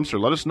Hopesters Dumpster,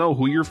 let us know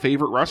who your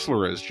favorite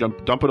wrestler is.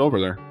 Dump it over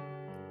there.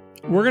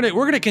 We're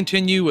gonna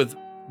continue with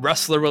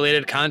wrestler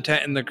related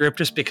content in the group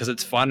just because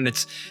it's fun and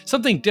it's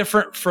something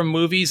different from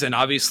movies, and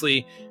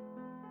obviously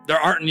there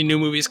aren't any new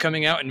movies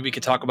coming out and we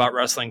could talk about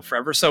wrestling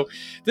forever. So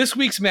this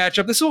week's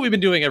matchup, this is what we've been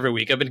doing every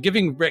week. I've been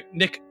giving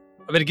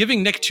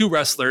Nick two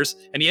wrestlers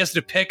and he has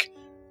to pick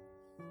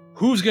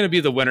who's going to be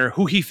the winner,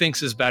 who he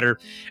thinks is better.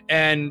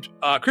 And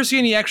Chris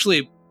Yaney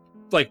actually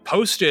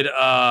posted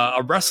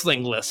a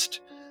wrestling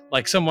list,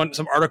 like some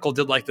article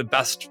did like the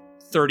best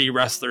 30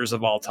 wrestlers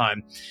of all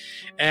time.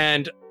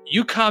 And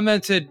you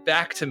commented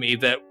back to me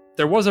that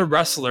there was a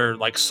wrestler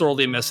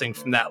sorely missing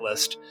from that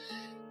list.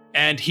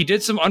 And he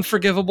did some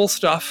unforgivable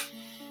stuff.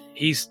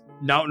 He's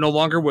now no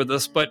longer with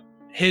us, but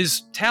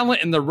his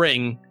talent in the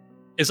ring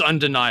is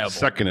undeniable.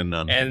 Second to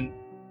none. And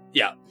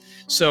yeah.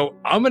 So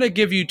I'm going to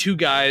give you two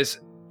guys,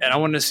 and I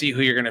want to see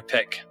who you're going to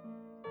pick.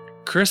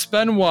 Chris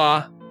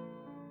Benoit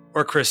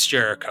or Chris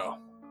Jericho?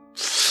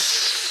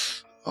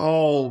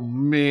 Oh,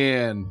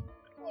 man.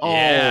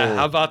 Yeah,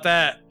 how about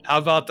that?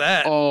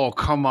 Oh,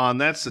 come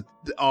on.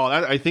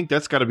 I think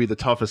that's got to be the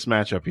toughest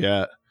matchup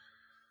yet.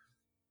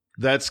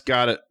 That's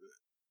got it.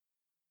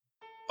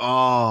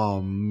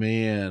 Oh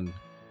man.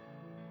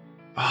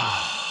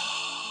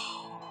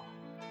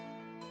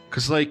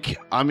 Because, like,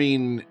 I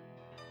mean,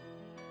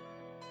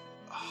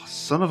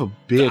 son of a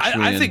bitch.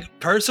 I think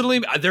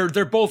personally,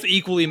 they're both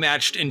equally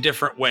matched in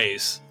different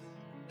ways,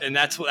 and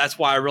that's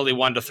why I really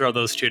wanted to throw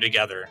those two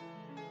together.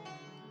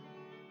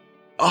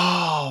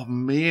 Oh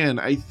man,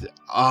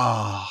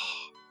 all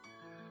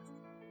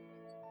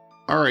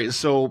right,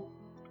 so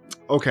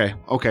okay,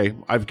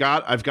 I've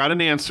got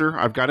an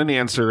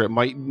answer. It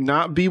might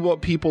not be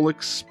what people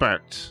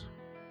expect,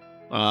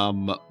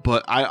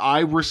 but I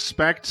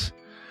respect,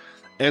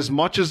 as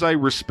much as I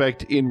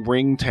respect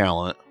in-ring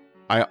talent,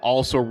 I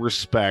also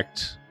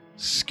respect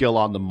skill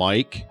on the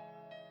mic.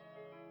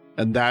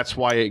 And that's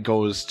why it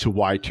goes to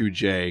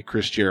Y2J,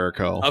 Chris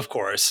Jericho. Of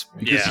course.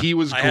 Because he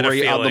was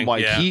great on the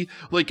mic. Yeah. He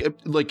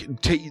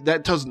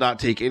that does not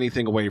take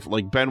anything away from,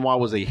 like, Benoit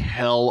was a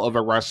hell of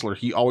a wrestler.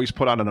 He always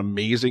put on an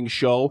amazing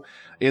show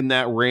in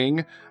that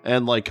ring.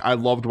 And, like, I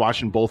loved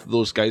watching both of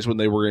those guys when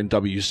they were in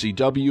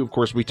WCW. Of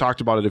course, we talked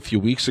about it a few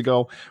weeks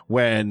ago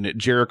when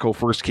Jericho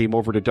first came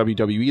over to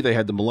WWE. They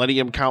had the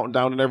Millennium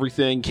Countdown and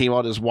everything. Came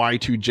out as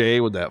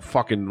Y2J with that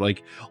fucking,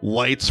 like,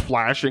 lights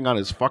flashing on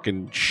his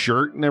fucking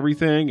shirt and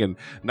everything. And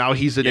now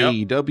he's in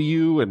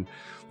AEW. And,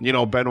 you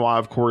know, Benoit,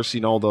 of course,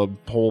 you know, the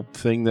whole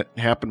thing that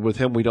happened with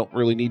him. We don't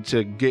really need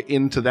to get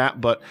into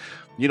that. But,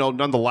 you know,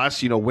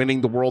 nonetheless, you know,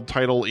 winning the world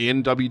title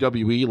in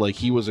WWE, like,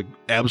 he was an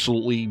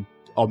absolutely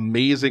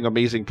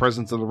amazing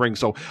presence in the ring.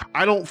 So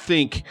I don't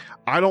think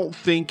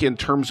in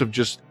terms of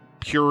just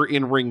pure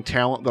in-ring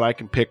talent that I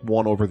can pick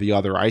one over the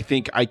other. I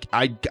think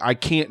I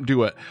can't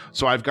do it.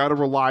 So I've got to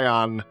rely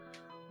on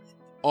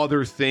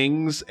other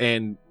things,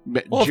 and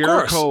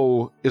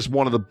Jericho is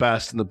one of the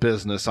best in the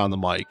business on the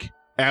mic.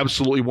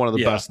 Absolutely one of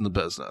the best in the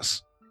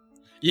business.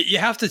 You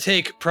have to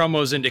take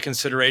promos into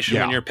consideration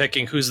when you're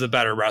picking who's the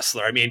better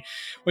wrestler. I mean,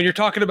 when you're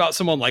talking about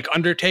someone like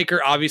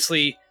Undertaker,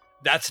 obviously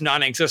that's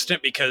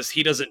non-existent because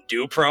he doesn't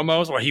do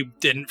promos, or he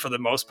didn't for the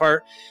most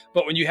part.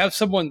 But when you have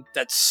someone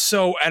that's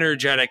so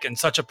energetic and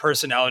such a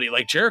personality,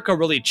 like Jericho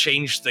really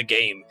changed the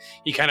game.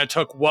 He kind of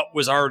took what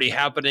was already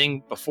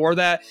happening before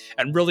that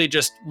and really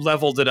just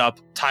leveled it up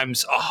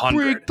times 100.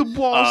 Break the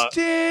walls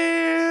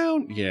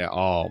down. Yeah.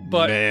 Oh,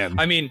 man.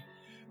 I mean,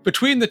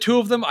 between the two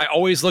of them, I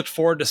always looked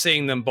forward to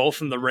seeing them both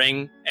in the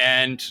ring,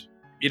 and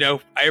you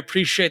know, I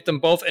appreciate them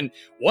both, and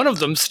one of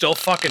them still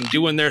fucking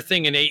doing their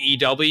thing in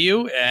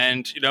AEW,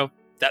 and you know,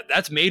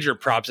 that's major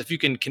props. If you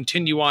can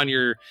continue on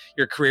your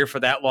career for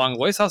that long.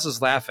 Lois House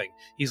is laughing.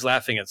 He's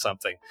laughing at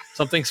something.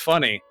 Something's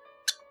funny.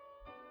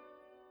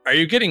 Are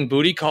you getting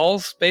booty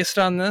calls based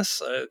on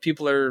this?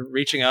 People are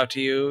reaching out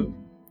to you?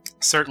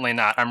 Certainly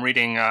not. I'm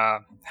reading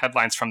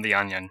headlines from The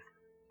Onion.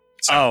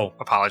 So,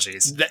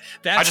 apologies.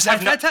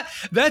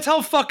 That's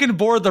how fucking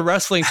bored the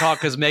wrestling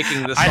talk is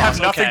making this. I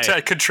have nothing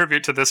to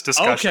contribute to this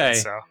discussion. Okay.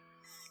 So.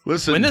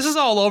 Listen, when this is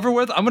all over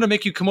with, I'm going to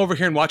make you come over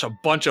here and watch a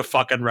bunch of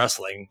fucking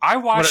wrestling. I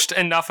watched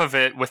enough of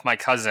it with my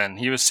cousin.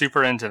 He was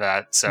super into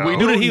that. So what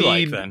did he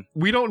like then?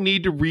 We don't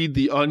need to read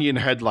the Onion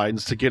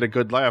headlines to get a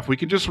good laugh. We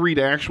can just read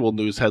actual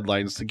news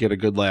headlines to get a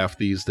good laugh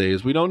these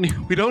days. We don't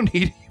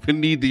even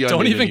need the Onion.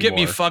 Don't even anymore. get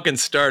me fucking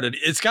started.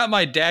 It's got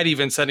my dad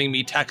even sending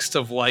me texts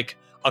of like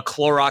a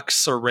Clorox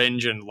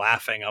syringe and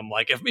laughing. I'm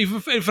like,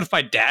 if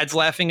my dad's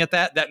laughing at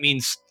that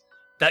means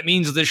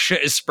this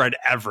shit is spread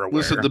everywhere.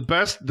 Listen,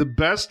 the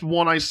best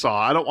one I saw,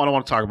 I don't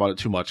want to talk about it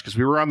too much because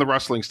we were on the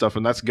wrestling stuff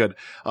and that's good.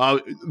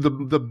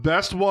 The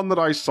best one that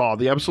I saw,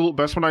 the absolute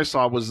best one I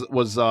saw was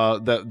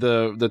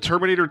the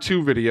Terminator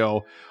 2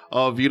 video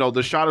of, you know,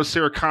 the shot of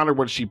Sarah Connor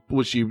when she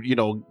you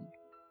know,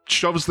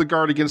 shoves the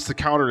guard against the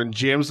counter and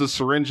jams the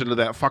syringe into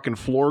that fucking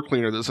floor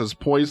cleaner that says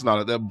poison on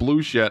it, that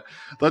blue shit.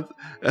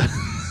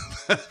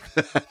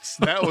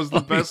 That was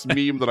the best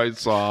meme that I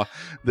saw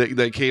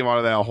that came out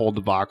of that whole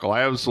debacle.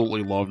 I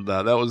absolutely loved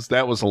that.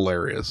 That was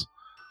hilarious.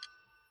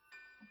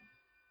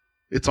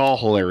 It's all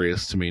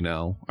hilarious to me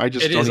now. I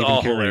just don't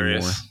even care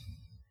anymore.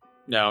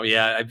 No,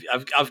 yeah,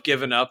 I've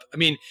given up. I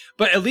mean,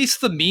 but at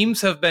least the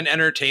memes have been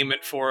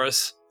entertainment for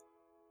us.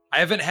 I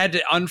haven't had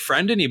to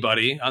unfriend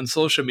anybody on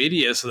social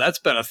media, so that's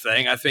been a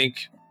thing. I think,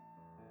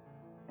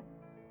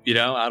 you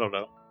know, I don't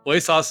know.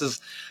 Loisos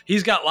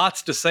he's got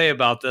lots to say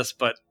about this,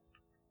 but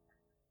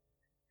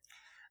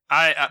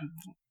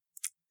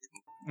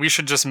we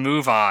should just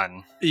move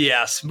on.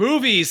 Yes,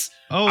 movies.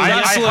 Oh,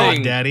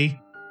 wrestling, Daddy.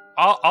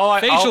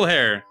 Facial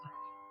hair.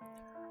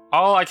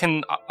 All I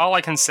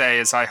can say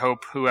is I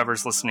hope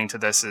whoever's listening to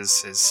this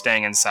is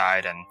staying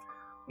inside and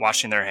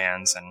washing their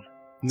hands and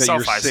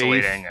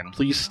self-isolating, and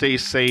please stay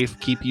safe.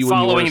 Keep you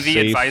following and the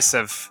safe.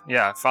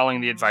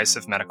 advice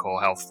of medical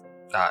health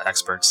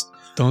experts.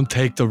 Don't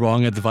take the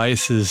wrong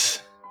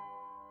advices.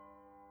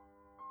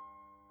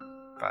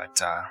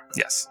 But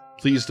yes.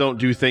 Please don't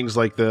do things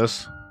like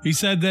this. He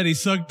said that he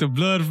sucked the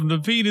blood from the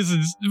penis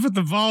and put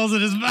the balls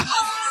in his mouth.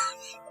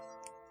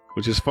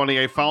 Which is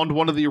funny. I found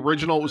one of the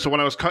original. So when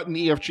I was cutting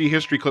EFG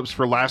history clips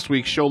for last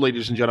week's show,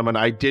 ladies and gentlemen,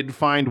 I did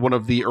find one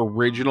of the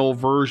original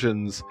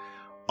versions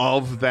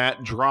of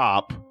that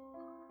drop,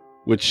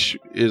 which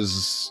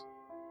is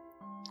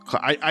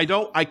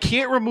I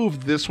can't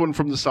remove this one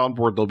from the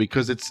soundboard though,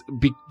 because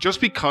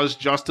just because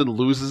Justin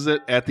loses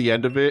it at the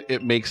end of it,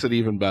 it makes it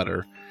even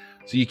better.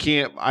 So you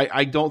can't.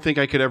 I don't think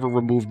I could ever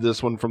remove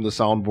this one from the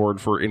soundboard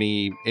for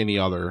any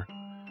other.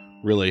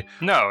 Really.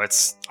 No,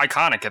 it's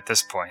iconic at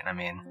this point. I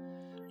mean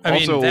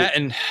that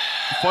and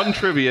fun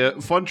trivia.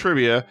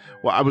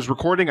 Well, I was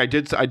recording. I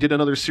did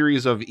another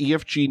series of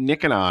EFG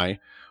Nick and I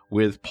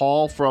with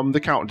Paul from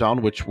The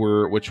Countdown, which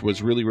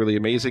was really, really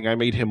amazing. I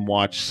made him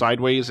watch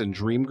Sideways and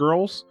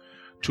Dreamgirls,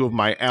 two of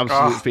my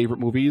absolute favorite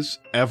movies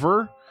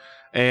ever.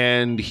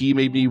 And he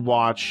made me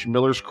watch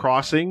Miller's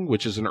Crossing,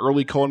 which is an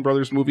early Coen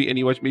Brothers movie, and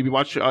he made me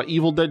watch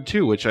Evil Dead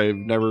 2, which I've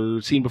never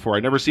seen before.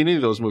 I'd never seen any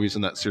of those movies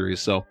in that series,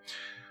 so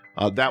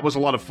that was a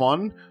lot of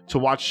fun to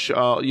watch,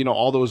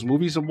 all those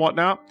movies and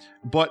whatnot.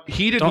 But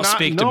he did not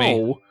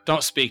know.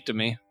 Don't speak to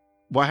me.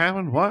 What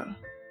happened? What?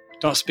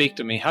 Don't speak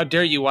to me. How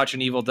dare you watch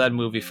an Evil Dead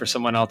movie for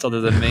someone else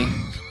other than me?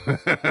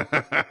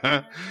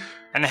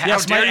 And how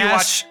dare you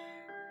watch?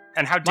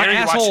 And how dare you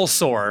watch? My asshole's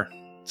sore.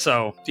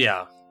 So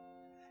yeah.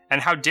 And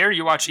how dare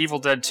you watch Evil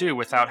Dead 2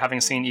 without having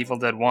seen Evil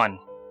Dead 1?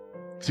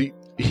 See,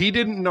 he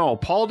didn't know.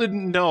 Paul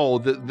didn't know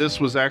that this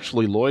was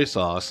actually Loy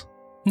Sauce.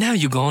 Now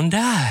you gonna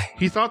die.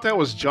 He thought that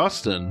was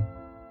Justin.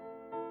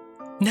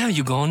 Now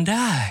you gonna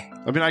die.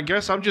 I mean, I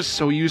guess I'm just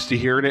so used to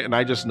hearing it, and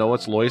I just know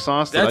it's Loy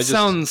Sauce.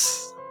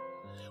 Sounds...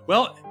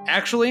 Well,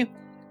 actually,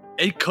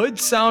 it could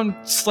sound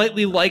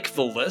slightly like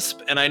The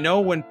Lisp, and I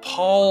know when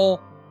Paul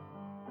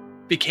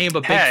became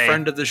a big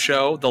friend of the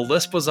show, The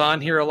Lisp was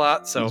on here a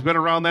lot, so... It's been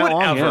around that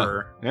long,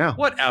 yeah.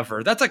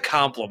 Whatever. That's a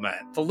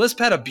compliment. The Lisp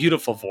had a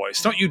beautiful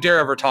voice. Don't you dare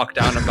ever talk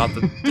down about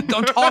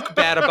don't talk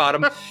bad about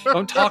him.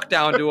 Don't talk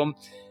down to him.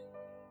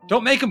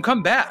 Don't make him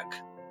come back.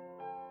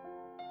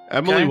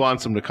 Emily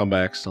wants him to come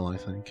back still, I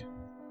think.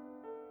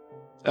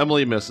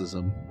 Emily misses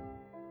him.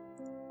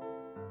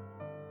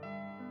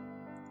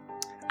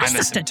 I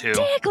miss him too.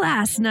 Dick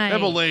last night.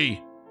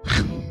 Emily!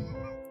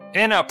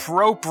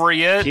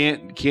 Inappropriate.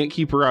 Can't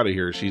keep her out of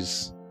here.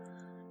 She's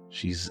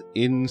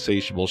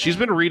insatiable. She's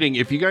been reading.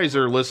 If you guys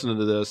are listening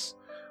to this,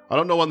 I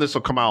don't know when this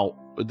will come out.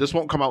 This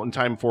won't come out in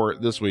time for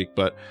it this week,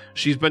 but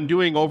she's been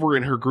doing over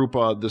in her group,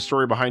 the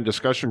Story Behind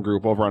discussion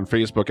group over on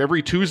Facebook.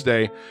 Every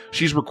Tuesday,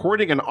 she's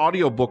recording an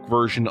audiobook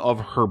version of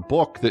her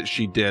book that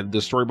she did,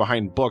 The Story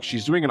Behind book.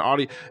 She's doing an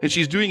audio, and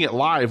she's doing it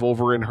live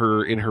over in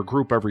her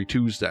group every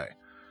Tuesday.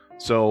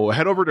 So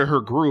head over to her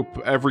group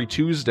every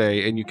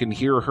Tuesday, and you can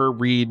hear her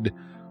read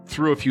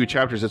through a few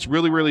chapters. It's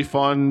really, really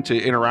fun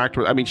to interact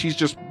with. I mean, she's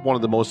just one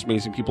of the most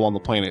amazing people on the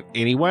planet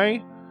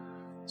anyway.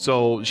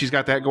 So she's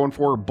got that going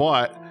for her,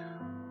 but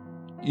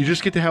you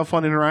just get to have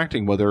fun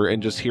interacting with her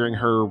and just hearing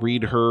her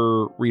read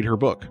her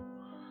book.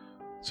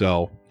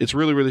 So it's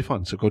really, really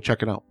fun. So go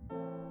check it out.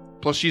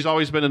 Plus, she's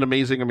always been an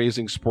amazing,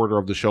 amazing supporter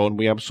of the show, and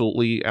we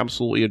absolutely,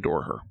 absolutely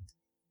adore her.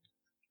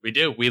 We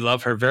do. We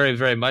love her very,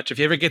 very much. If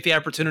you ever get the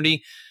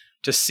opportunity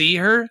to see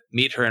her,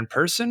 meet her in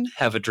person,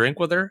 have a drink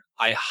with her,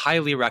 I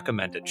highly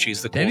recommend it.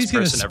 She's the coolest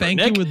person ever. Danny's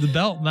gonna spank you with the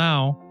belt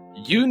now.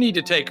 You need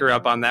to take her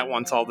up on that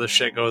once all this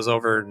shit goes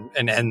over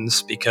and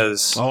ends,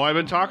 because... Oh, I've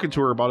been talking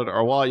to her about it.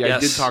 Or, well, yeah, yes. I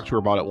did talk to her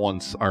about it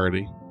once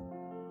already.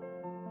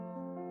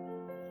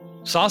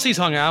 Saucy's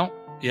hung out.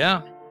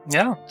 Yeah.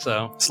 Yeah.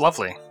 So it's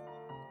lovely.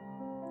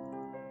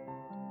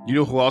 You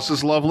know who else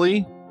is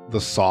lovely?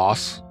 The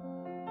Sauce.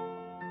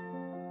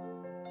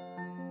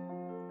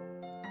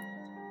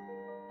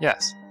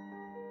 Yes.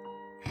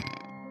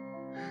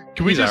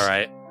 Can we He's all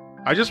right.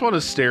 I just want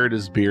to stare at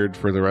his beard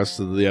for the rest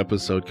of the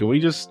episode. Can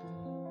we just...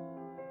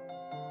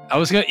 I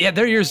was gonna,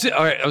 there you're.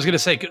 All right, I was gonna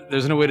say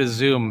there's no way to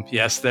zoom.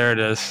 Yes, there it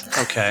is.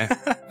 Okay,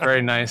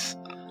 very nice,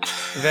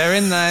 very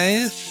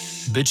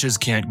nice. Bitches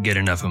can't get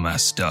enough of my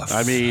stuff.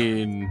 I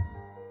mean,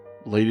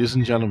 ladies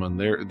and gentlemen,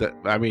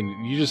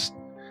 you just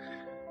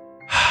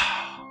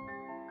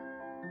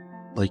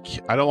like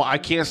I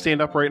can't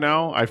stand up right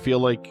now. I feel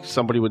like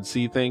somebody would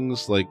see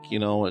things like we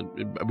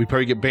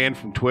probably get banned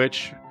from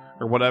Twitch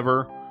or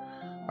whatever.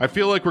 I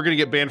feel like we're going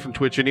to get banned from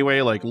Twitch anyway.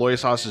 Like, Loy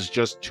Sauce is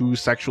just too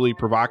sexually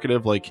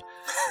provocative. Like,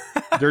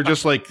 they're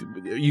just like,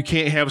 you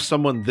can't have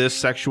someone this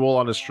sexual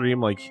on a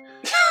stream. Like,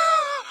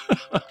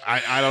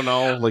 I don't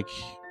know. Like,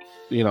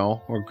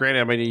 well, granted,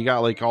 I mean, you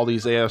got like all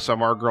these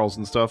ASMR girls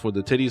and stuff with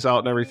the titties out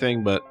and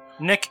everything, but...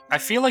 Nick, I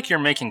feel like you're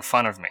making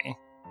fun of me.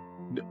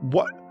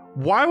 What?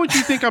 Why would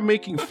you think I'm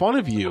making fun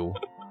of you?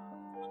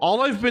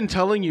 All I've been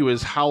telling you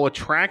is how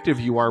attractive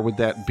you are with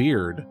that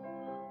beard.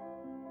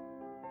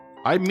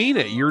 I mean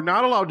it. You're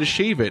not allowed to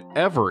shave it,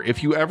 ever.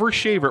 If you ever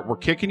shave it, we're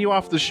kicking you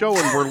off the show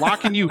and we're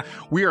locking you.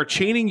 We are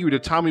chaining you to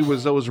Tommy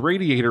Wiseau's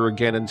radiator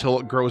again until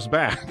it grows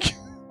back.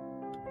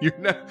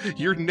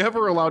 You're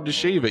never allowed to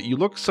shave it. You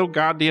look so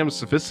goddamn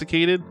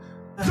sophisticated.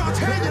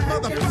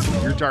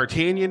 You're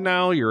D'Artagnan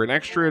now. You're an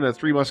extra in a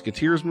Three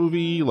Musketeers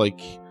movie.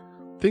 Like,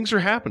 things are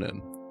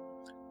happening.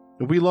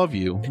 And we love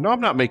you. No,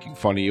 I'm not making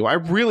fun of you.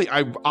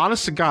 I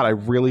honest to God, I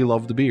really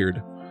love the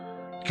beard.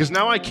 Because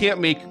now I can't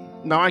make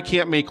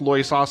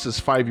Loy Sauce's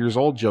 5 years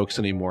old jokes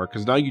anymore,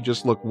 because now you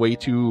just look way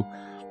too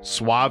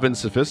suave and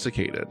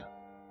sophisticated.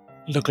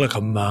 Look like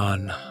a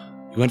man.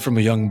 You went from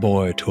a young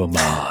boy to a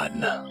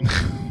man.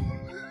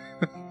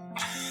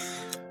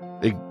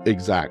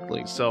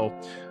 Exactly. So,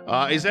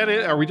 is that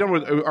it? Are we done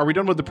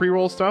with the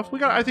pre-roll stuff?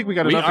 I think we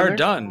got enough. We are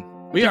done.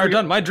 We are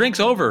done. My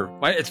drink's over.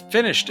 It's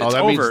finished. It's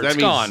over. It's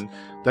gone.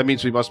 That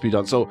means we must be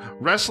done. So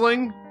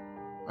wrestling,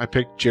 I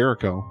picked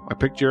Jericho.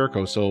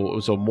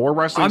 So more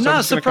wrestling. I'm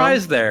not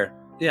surprised there.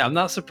 Yeah, I'm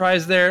not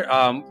surprised there.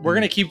 We're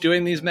gonna keep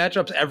doing these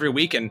matchups every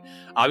week, and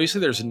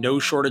obviously there's no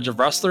shortage of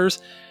wrestlers.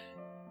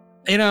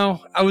 You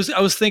know, I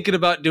was thinking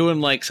about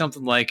doing like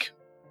something like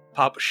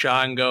Papa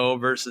Shango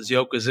versus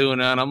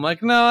Yokozuna, and I'm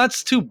like, no,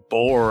 that's too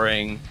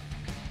boring.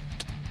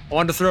 I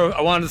wanted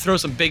to throw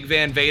some Big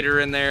Van Vader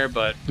in there,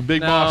 but the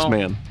Big Boss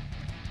Man.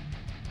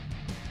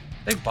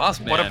 Big Boss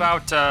Man. What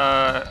about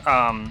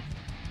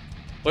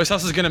Lois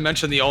House is going to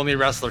mention the only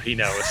wrestler he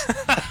knows.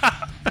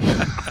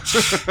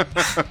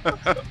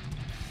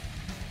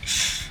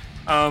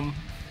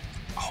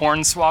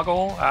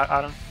 Hornswoggle?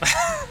 I don't.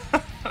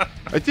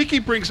 I think he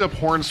brings up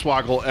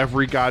Hornswoggle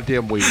every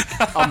goddamn week.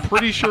 I'm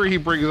pretty sure he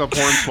brings up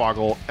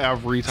Hornswoggle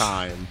every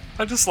time.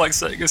 I just like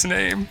saying his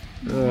name.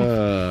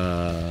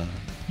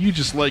 You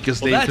just like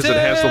his name because it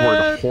has the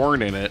word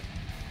horn in it.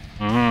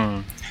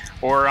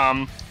 Or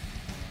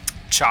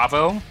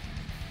Chavo.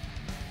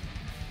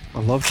 I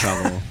love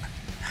Chavo.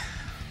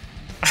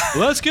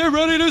 Let's get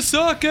ready to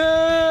suck it.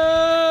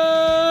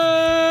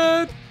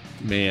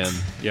 Man,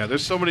 yeah,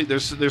 there's so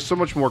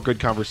much more good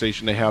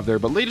conversation to have there.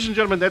 But ladies and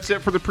gentlemen, that's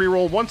it for the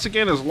pre-roll. Once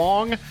again, as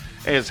long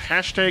as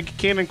hashtag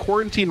Canon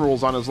Quarantine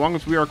rolls on, as long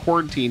as we are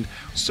quarantined,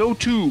 so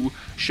too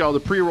shall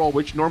the pre-roll,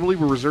 which normally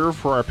we reserve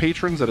for our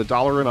patrons at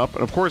 $1 and up.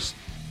 And of course,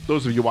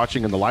 those of you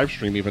watching in the live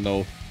stream, even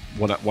though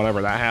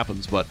whenever that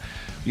happens, but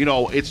you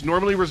know, it's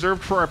normally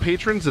reserved for our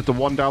patrons at the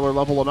 $1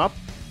 level and up.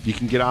 You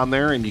can get on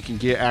there and you can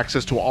get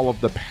access to all of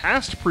the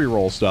past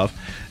pre-roll stuff,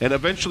 and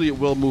eventually it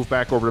will move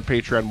back over to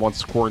Patreon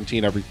once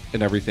quarantine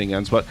and everything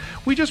ends. But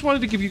we just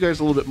wanted to give you guys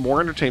a little bit more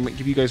entertainment,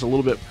 give you guys a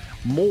little bit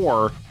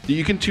more that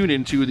you can tune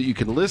into, that you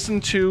can listen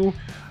to,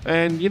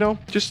 and, you know,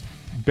 just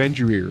bend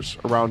your ears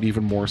around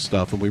even more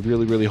stuff. And we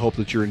really, really hope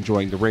that you're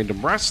enjoying the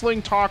random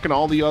wrestling talk and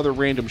all the other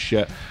random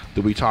shit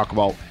that we talk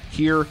about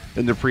here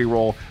in the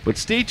pre-roll. But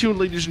stay tuned,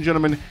 ladies and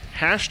gentlemen.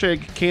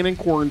 Hashtag Canon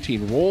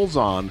Quarantine rolls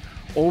on.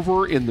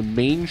 Over in the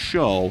main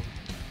show,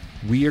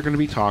 we are going to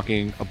be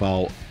talking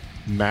about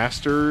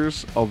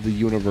Masters of the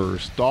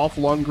Universe. Dolph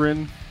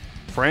Lundgren,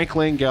 Frank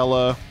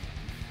Langella,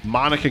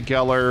 Monica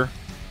Geller.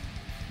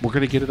 We're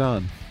going to get it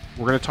on.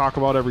 We're going to talk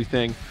about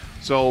everything.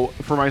 So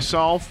for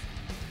myself,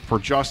 for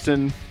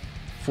Justin,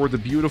 for the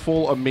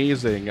beautiful,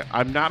 amazing,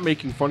 I'm not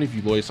making fun of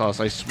you, Lois Sauce,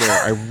 I swear.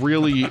 I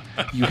really,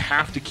 you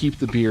have to keep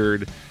the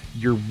beard.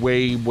 You're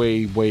way,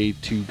 way, way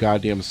too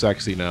goddamn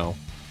sexy now.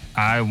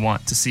 I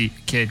want to see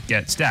a kid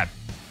get stabbed.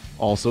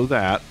 Also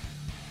that.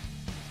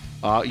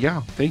 Yeah,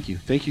 thank you.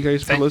 Thank you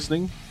guys for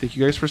listening. Thank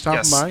you guys for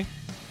stopping by.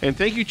 And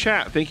thank you,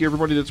 chat. Thank you,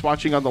 everybody that's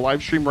watching on the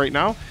live stream right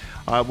now.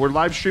 We're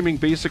live streaming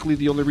basically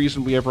the only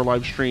reason we ever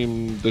live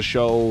stream the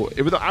show.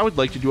 I would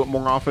like to do it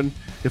more often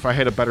if I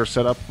had a better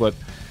setup, but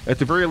at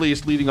the very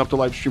least, leading up to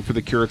live stream for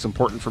the Cure, it's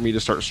important for me to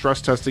start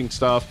stress testing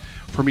stuff,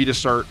 for me to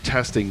start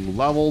testing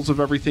levels of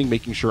everything,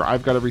 making sure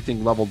I've got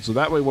everything leveled. So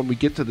that way, when we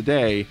get to the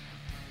day,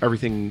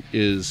 everything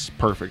is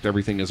perfect.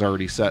 Everything is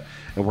already set,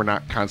 and we're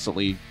not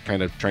constantly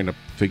kind of trying to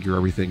figure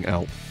everything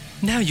out.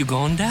 Now you're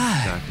gonna die.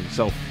 Exactly.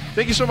 So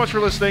thank you so much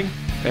for listening,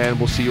 and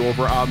we'll see you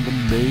over on the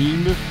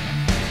main